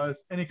what was.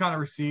 Any kind of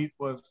receipt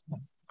was,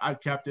 I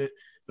kept it.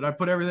 But I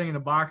put everything into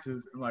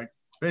boxes and like,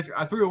 basically,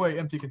 I threw away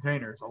empty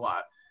containers a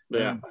lot.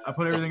 Yeah. And I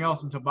put everything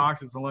else into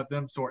boxes and let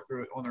them sort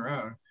through it on their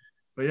own.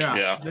 But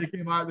yeah, they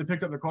came out, they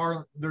picked up the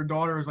car. Their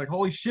daughter was like,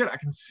 holy shit, I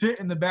can sit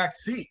in the back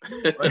seat.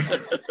 Like,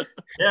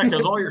 Yeah,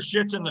 because all your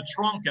shit's in the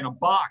trunk in a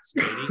box,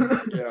 baby.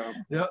 Yeah.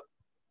 Yep.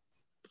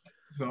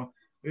 So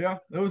yeah,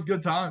 it was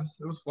good times.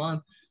 It was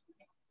fun.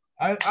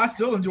 I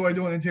still enjoy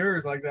doing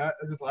interiors like that.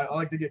 I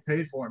like to get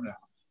paid for them now.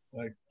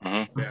 Like,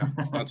 Yeah.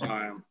 That's how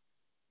I am.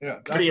 yeah,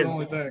 that's the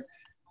only thing.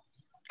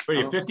 What are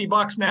you,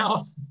 $50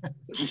 now?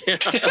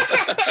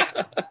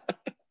 Yeah.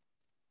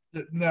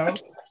 No.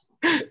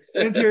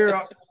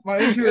 Interior, my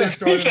interior He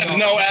started. says about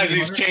no as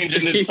he's 300.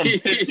 changing it from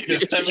 50 to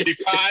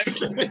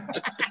 75.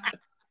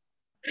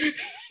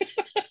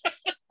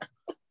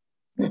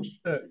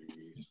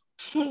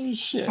 Oh,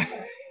 shit.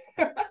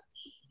 All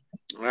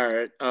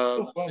right.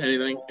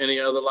 Any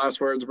other last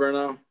words,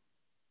 Bruno?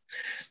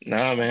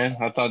 No, man.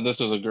 I thought this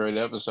was a great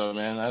episode,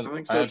 man. I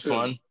think I so had too.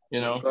 fun.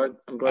 You know,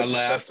 I'm glad I you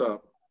laughed. stepped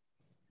up.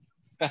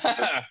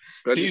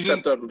 Glad you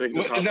stepped up and picked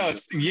the topic. No,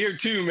 it's year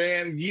 2,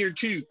 man. Year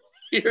 2.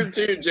 Year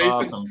 2,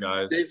 Awesome,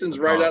 guys. Jason's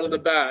That's right out awesome. of the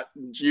bat.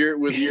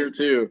 Year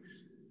 2.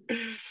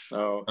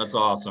 So that's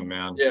awesome,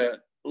 man. Yeah.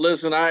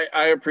 Listen, I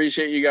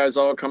appreciate you guys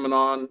all coming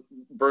on.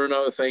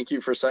 Bruno, thank you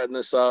for setting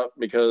this up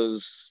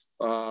because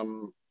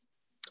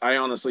I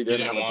honestly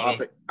didn't have a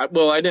topic. I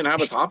didn't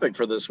have a topic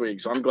for this week,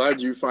 so I'm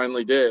glad you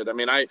finally did. I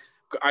mean, I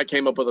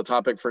came up with a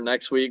topic for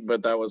next week,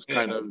 but that was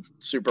kind of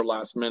super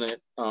last minute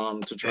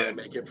to try and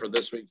make it for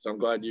this week. So I'm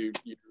glad you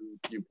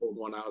pulled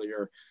one out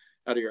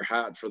of your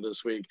hat for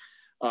this week.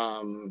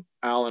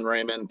 Alan,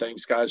 Raymond,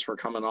 thanks guys for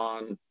coming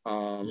on.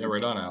 Yeah,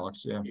 right on,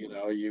 Alex. Yeah. You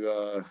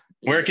know,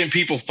 Where can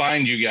people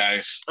find you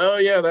guys? Oh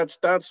yeah, that's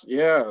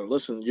yeah.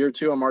 Listen, year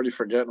 2, I'm already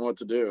forgetting what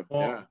to do.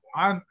 Well,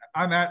 yeah.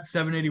 I'm at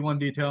 781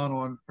 detailing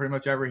on pretty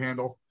much every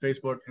handle: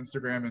 Facebook,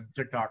 Instagram, and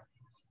TikTok.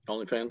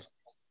 OnlyFans.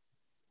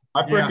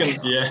 I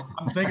freaking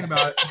I'm thinking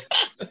about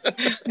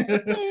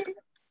it.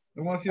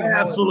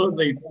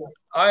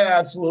 I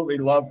absolutely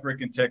love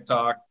freaking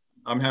TikTok.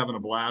 I'm having a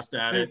blast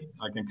at it.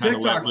 I can kind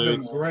of let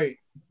loose. Great.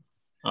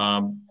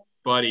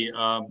 Buddy,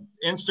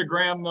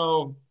 Instagram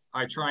though,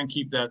 I try and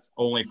keep that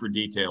only for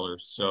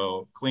detailers.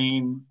 So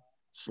Clean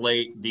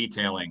Slate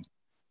Detailing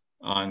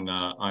on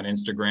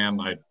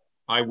Instagram.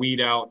 I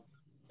weed out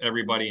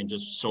everybody and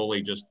just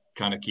solely just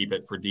kind of keep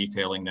it for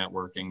detailing,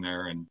 networking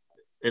there, and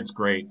it's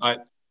great. I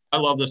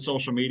love the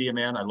social media,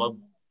 man. I love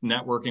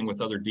networking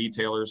with other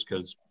detailers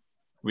because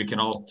we can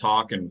all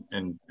talk and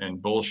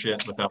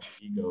bullshit without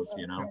egos,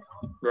 you know.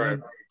 Right.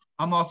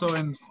 I'm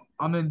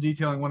in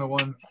Detailing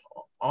 101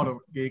 Auto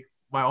Geek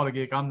by Auto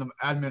Geek. I'm the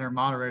admin or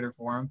moderator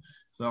for him.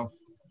 So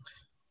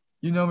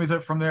you know me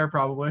from there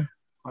probably.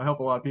 I help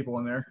a lot of people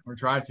in there, or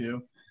try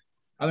to.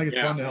 I think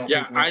it's fun to help.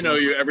 Yeah, people. I know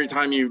you. Every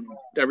time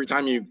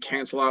you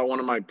cancel out one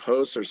of my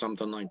posts or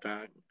something like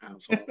that.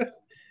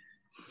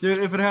 Dude,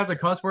 if it has a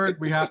cuss word,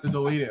 we have to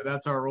delete it.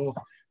 That's our rule.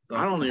 So.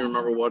 I don't even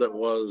remember what it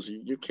was.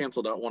 You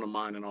canceled out one of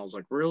mine, and I was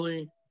like,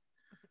 really?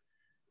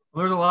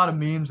 Well, there's a lot of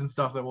memes and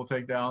stuff that we'll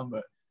take down,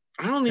 but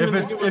I don't even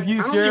think it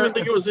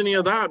was any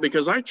of that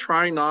because I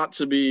try not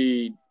to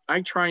be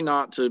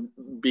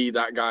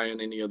that guy in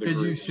any other group.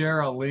 Did you groups. share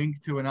a link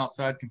to an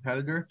outside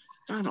competitor?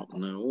 I don't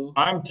know.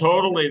 I'm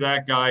totally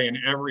that guy in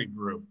every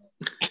group.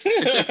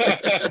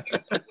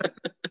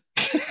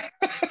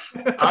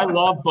 I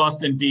love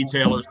busting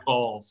detailers'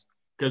 balls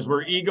because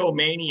we're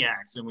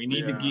egomaniacs and we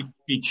need to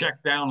be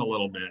checked down a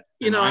little bit.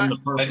 You know, I'm the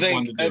perfect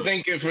one to do I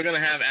think if we're gonna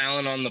have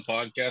Alan on the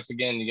podcast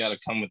again, you got to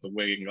come with the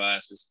wig and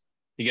glasses.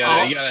 You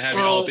gotta have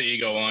your alter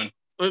ego on.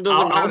 It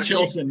doesn't matter.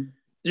 Chilson.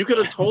 You could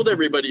have told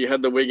everybody you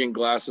had the wig and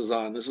glasses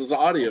on. This is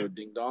audio,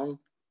 ding dong.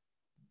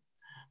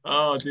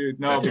 Oh, dude,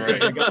 no,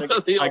 because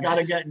I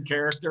gotta get in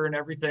character and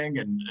everything,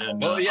 and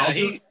well, yeah,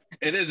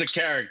 it is a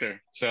character,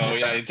 so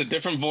yeah, it's a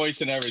different voice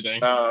and everything.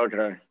 Oh,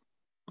 okay,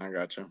 I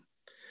gotcha.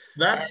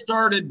 That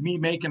started me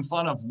making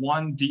fun of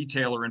one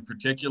detailer in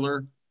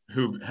particular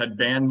who had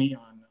banned me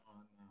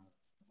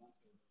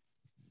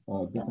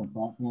on different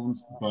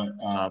platforms, but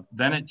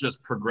then it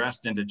just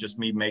progressed into just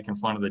me making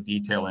fun of the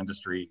detail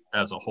industry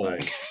as a whole.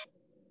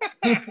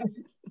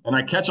 And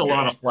I catch a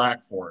lot of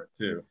flack for it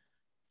too.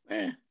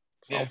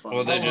 Yeah,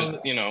 well, they just,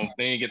 then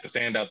you get to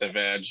stand out their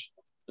badge.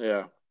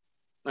 Yeah.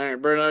 All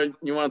right, Bruno,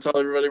 you want to tell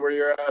everybody where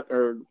you're at,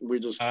 or we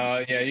just?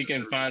 Yeah, you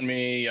can find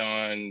me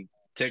on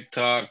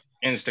TikTok,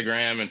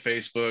 Instagram and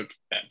Facebook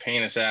at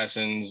Paint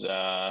Assassins,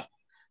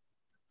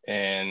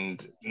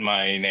 and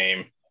my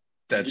name.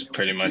 That's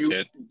pretty much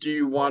it. Do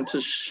you want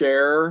to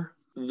share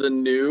the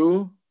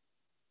new?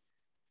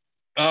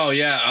 Oh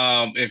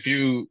yeah. If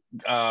you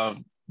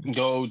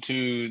go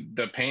to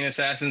the Paint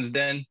Assassins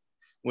Den,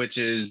 which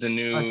is the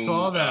new I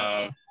saw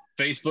that.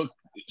 Facebook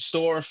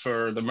store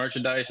for the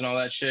merchandise and all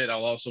that shit,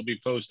 I'll also be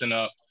posting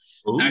up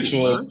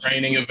Ooh,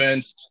 training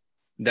events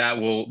that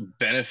will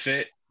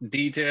benefit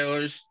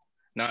detailers,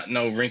 not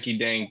no rinky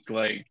dink,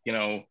 like,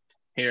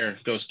 here,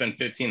 go spend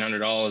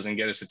 $1,500 and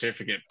get a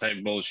certificate type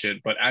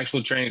bullshit, but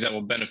actual trainings that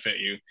will benefit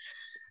you.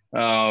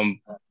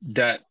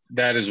 That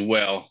as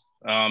well.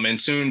 And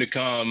soon to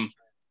come,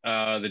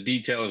 the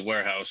Detailers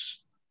Warehouse.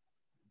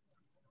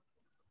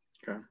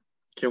 Okay.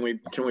 Can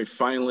we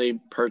finally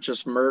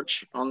purchase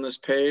merch on this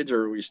page,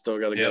 or we still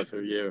got to go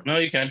through you? No,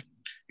 you can.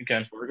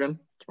 It's working.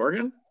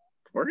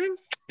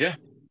 Yeah.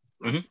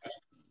 Mm-hmm.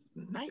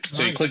 Nice.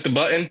 So you click the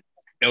button,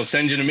 it'll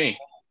send you to me.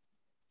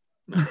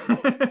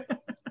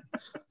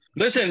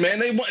 Listen, man,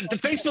 the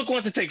Facebook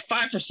wants to take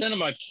 5% of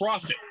my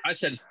profit. I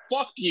said,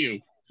 fuck you.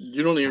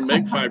 You don't even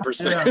make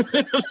 5%.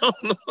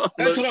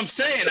 That's what I'm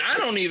saying. I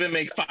don't even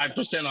make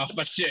 5% off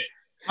my shit.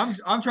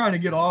 I'm trying to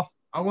get off.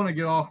 I want to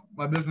get off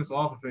my business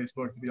off of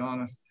Facebook, to be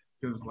honest,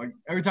 because like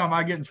every time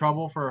I get in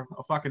trouble for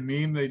a fucking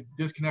meme, they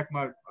disconnect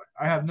I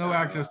have no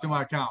access to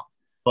my account.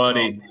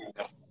 buddy.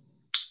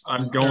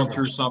 I'm going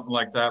through something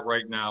like that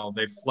right now.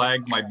 They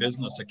flagged my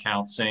business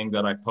account saying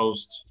that I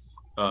post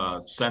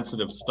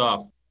sensitive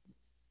stuff,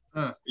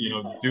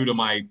 due to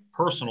my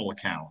personal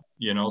account,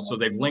 so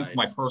they've linked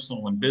my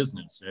personal and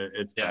business.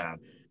 It's bad.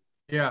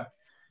 Yeah.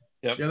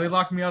 Yep. Yeah, they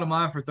locked me out of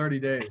mine for 30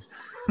 days.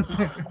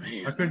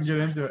 I couldn't get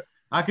into it.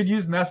 I could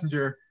use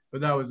Messenger,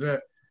 but that was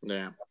it.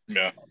 Yeah.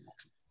 Yeah.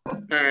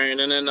 All right.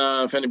 And then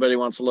if anybody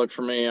wants to look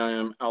for me, I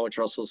am Alex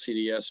Russell,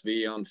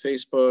 CDSV on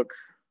Facebook,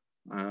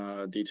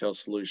 Detail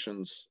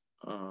Solutions,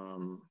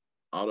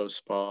 Auto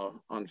Spa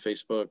on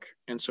Facebook,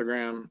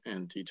 Instagram,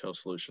 and Detail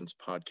Solutions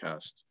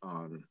Podcast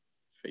on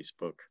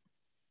Facebook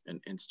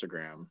and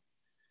Instagram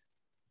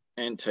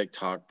and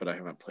TikTok, but I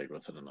haven't played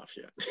with it enough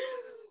yet.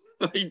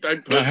 I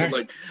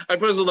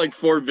posted like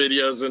 4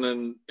 videos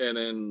and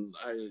then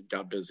I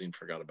got busy and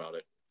forgot about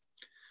it.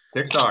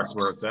 TikTok's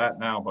where it's at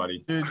now,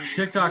 buddy. Dude,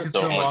 TikTok is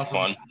so awesome.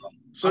 Fun.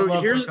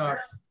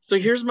 So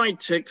here's my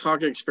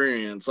TikTok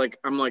experience. Like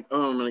I'm like,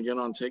 oh, I'm gonna get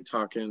on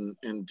TikTok and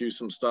do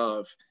some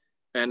stuff.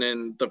 And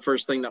then the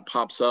first thing that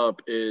pops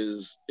up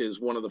is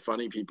one of the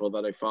funny people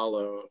that I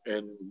follow,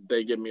 and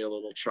they give me a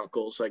little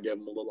chuckle, so I give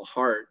them a little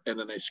heart, and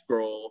then I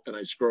scroll, and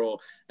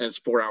it's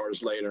 4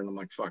 hours later, and I'm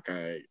like, fuck,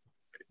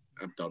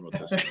 I'm done with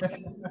this.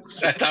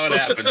 That's how it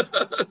happens.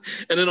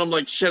 And then I'm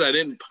like, shit, I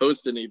didn't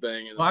post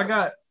anything. And I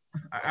got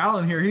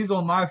Alan here. He's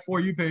on my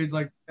For You page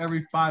like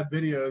every 5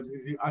 videos.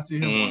 I see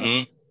him.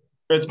 Mm-hmm.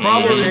 It's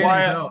probably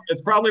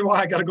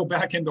why I got to go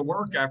back into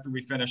work after we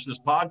finish this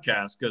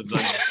podcast, because I'm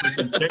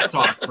freaking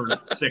TikTok for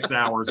 6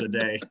 hours a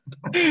day.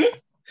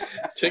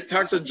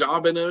 TikTok's a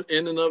job in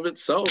and of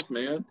itself,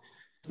 man.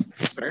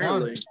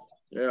 Apparently.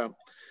 Yeah.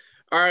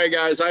 All right,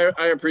 guys. I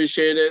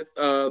appreciate it.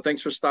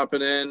 Thanks for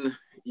stopping in.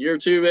 Year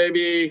 2,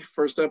 baby.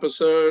 First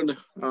episode.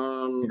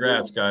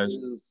 Congrats, guys.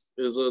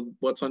 Is a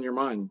what's on your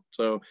mind.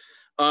 So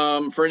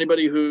for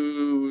anybody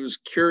who's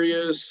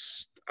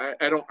curious,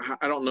 I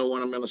don't know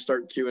when I'm going to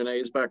start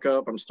Q&As back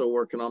up. I'm still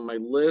working on my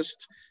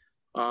list.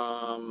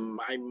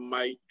 I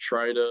might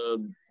try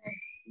to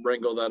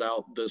wrangle that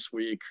out this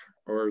week,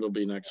 or it'll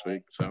be next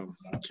week. So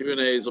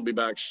Q&As will be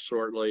back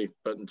shortly,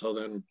 but until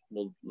then,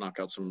 we'll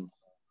knock out some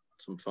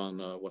fun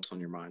what's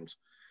on your minds.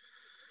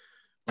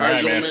 All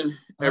right, gentlemen. Man.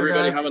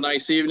 Everybody have a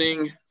nice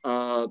evening.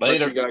 Talk to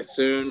you guys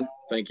soon.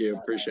 Thank you.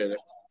 Appreciate it.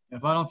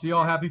 If I don't see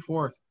y'all, happy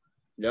 4th.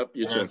 Yep,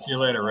 you too. See you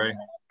later, Ray.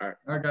 All right.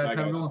 All right, guys. Bye,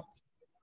 have a good one.